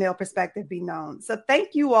 let the male perspective be known. So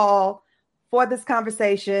thank you all for this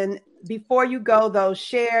conversation. Before you go, though,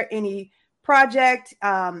 share any project,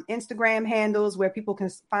 Instagram handles where people can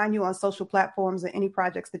find you on social platforms, and any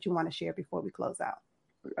projects that you want to share before we close out.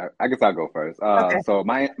 I guess I'll go first. Okay. So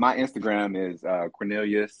my Instagram is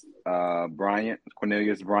Cornelius Bryant,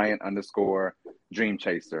 Cornelius Bryant _ Dream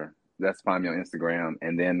Chaser. That's find me on Instagram.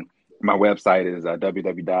 And then my website is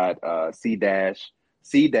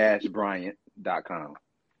www.c-bryant.com.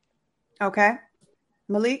 Okay.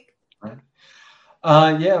 Malik?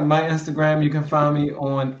 Yeah, my Instagram, you can find me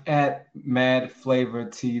on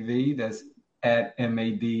 @MadFlavorTV. That's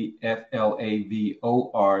 @MADFLAVOR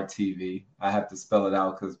TV. I have to spell it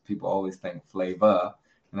out because people always think flavor.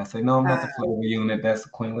 And I say, no, I'm not the flavor unit. That's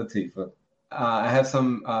Queen Latifah. I have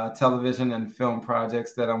some television and film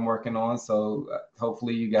projects that I'm working on. So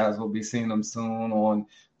hopefully you guys will be seeing them soon on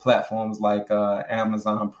platforms like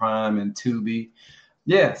Amazon Prime and Tubi.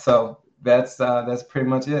 Yeah, so that's pretty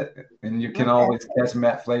much it. And you can always catch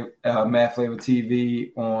Mad Flavor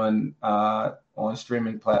TV on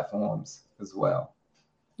streaming platforms as well.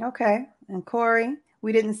 Okay. And Corey,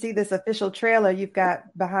 we didn't see this official trailer you've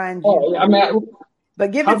got behind you. Oh, I mean, but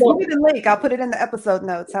give me the link. I'll put it in the episode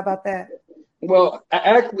notes. How about that? Well,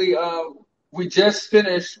 actually, we just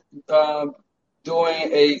finished doing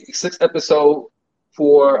a 6th episode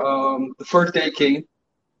for The First Day King.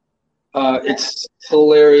 It's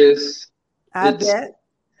hilarious. I bet.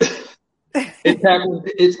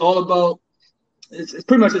 It's all about. It's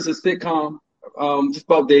pretty much just a sitcom. Just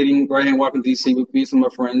about dating right here in Washington, D.C. with me and some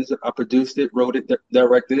of my friends. I produced it, wrote it,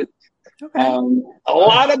 directed it. Okay. A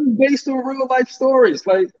lot of them based on real life stories.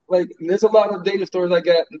 Like there's a lot of dating stories I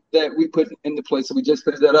got that we put into place. So we just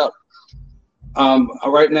finished that up.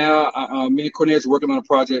 Right now, me and Cornelius are working on a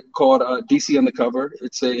project called DC Undercover.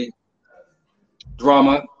 It's a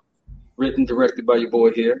drama written, directed by your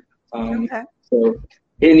boy here. Okay. So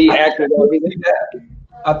any actor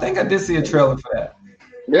I think I did see a trailer for that.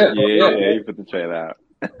 Yeah, you put the trailer out.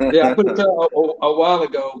 Yeah, I put it out a while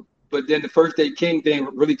ago, but then the First Day King thing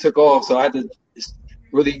really took off, so I had to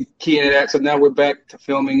really key into that. So now we're back to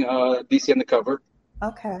filming DC Undercover.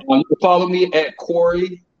 Okay. You can follow me at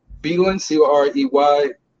Corey Beelin,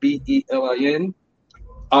 CoreyBelin.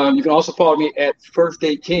 You can also follow me at First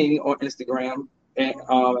Day King on Instagram and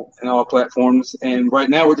all platforms. And right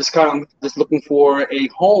now we're just looking for a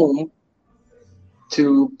home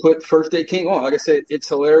to put First Day King on. Like I said, it's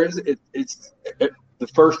hilarious. It's the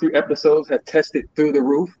first 3 episodes have tested through the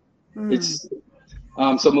roof. It's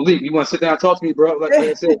so Malik, you want to sit down and talk to me, bro? Like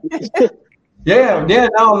I said. Yeah,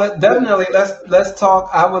 no, definitely. Let's talk.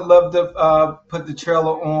 I would love to put the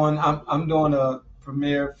trailer on. I'm doing a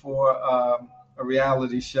premiere for a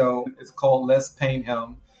reality show. It's called Let's Paint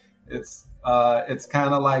Him. It's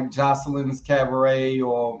kind of like Jocelyn's Cabaret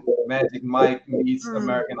or Magic Mike meets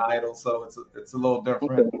American Idol, so it's a little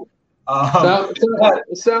different.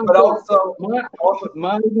 But also,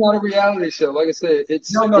 mine is not a reality show. Like I said,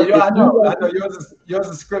 it's I know. Yours is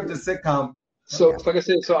a scripted sitcom. So, like I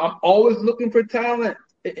said, so I'm always looking for talent.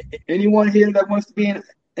 Anyone here that wants to be an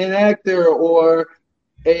actor or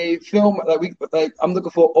a film, I'm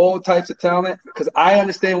looking for all types of talent because I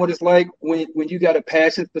understand what it's like when you got a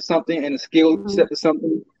passion for something and a skill set for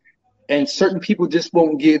something, and certain people just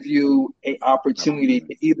won't give you an opportunity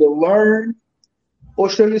to either learn or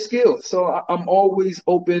show your skills. So I'm always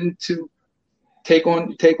open to take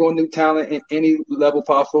on new talent in any level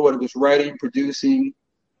possible, whether it's writing, producing,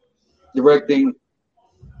 directing.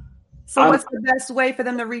 So what's the best way for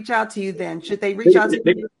them to reach out to you then? Should they reach out to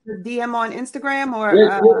you DM on Instagram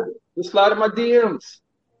or just slide in my DMs?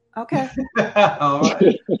 Okay. All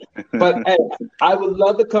right. But hey, I would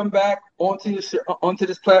love to come back onto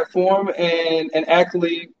this platform and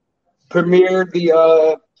actually premiere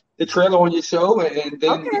the trailer on your show, and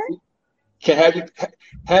then can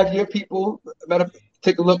have your people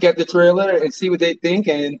take a look at the trailer and see what they think.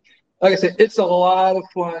 And like I said, it's a lot of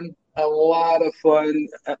fun. A lot of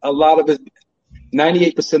it,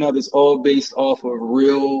 98% of it's all based off of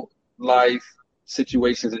real life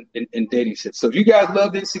situations and dating shit. So if you guys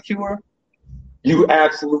love Insecure, You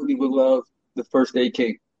absolutely would love the First Aid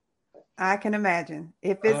King. I can imagine.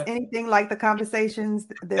 If it's anything like the conversations,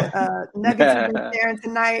 the nuggets you've been sharing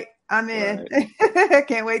tonight, I'm in. Right.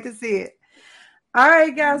 Can't wait to see it. All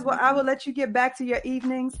right, guys. Well, I will let you get back to your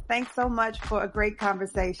evenings. Thanks so much for a great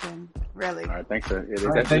conversation. Really. All right. Thanks for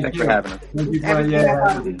having us. Thank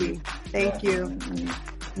you. Thank you.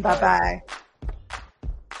 Bye-bye.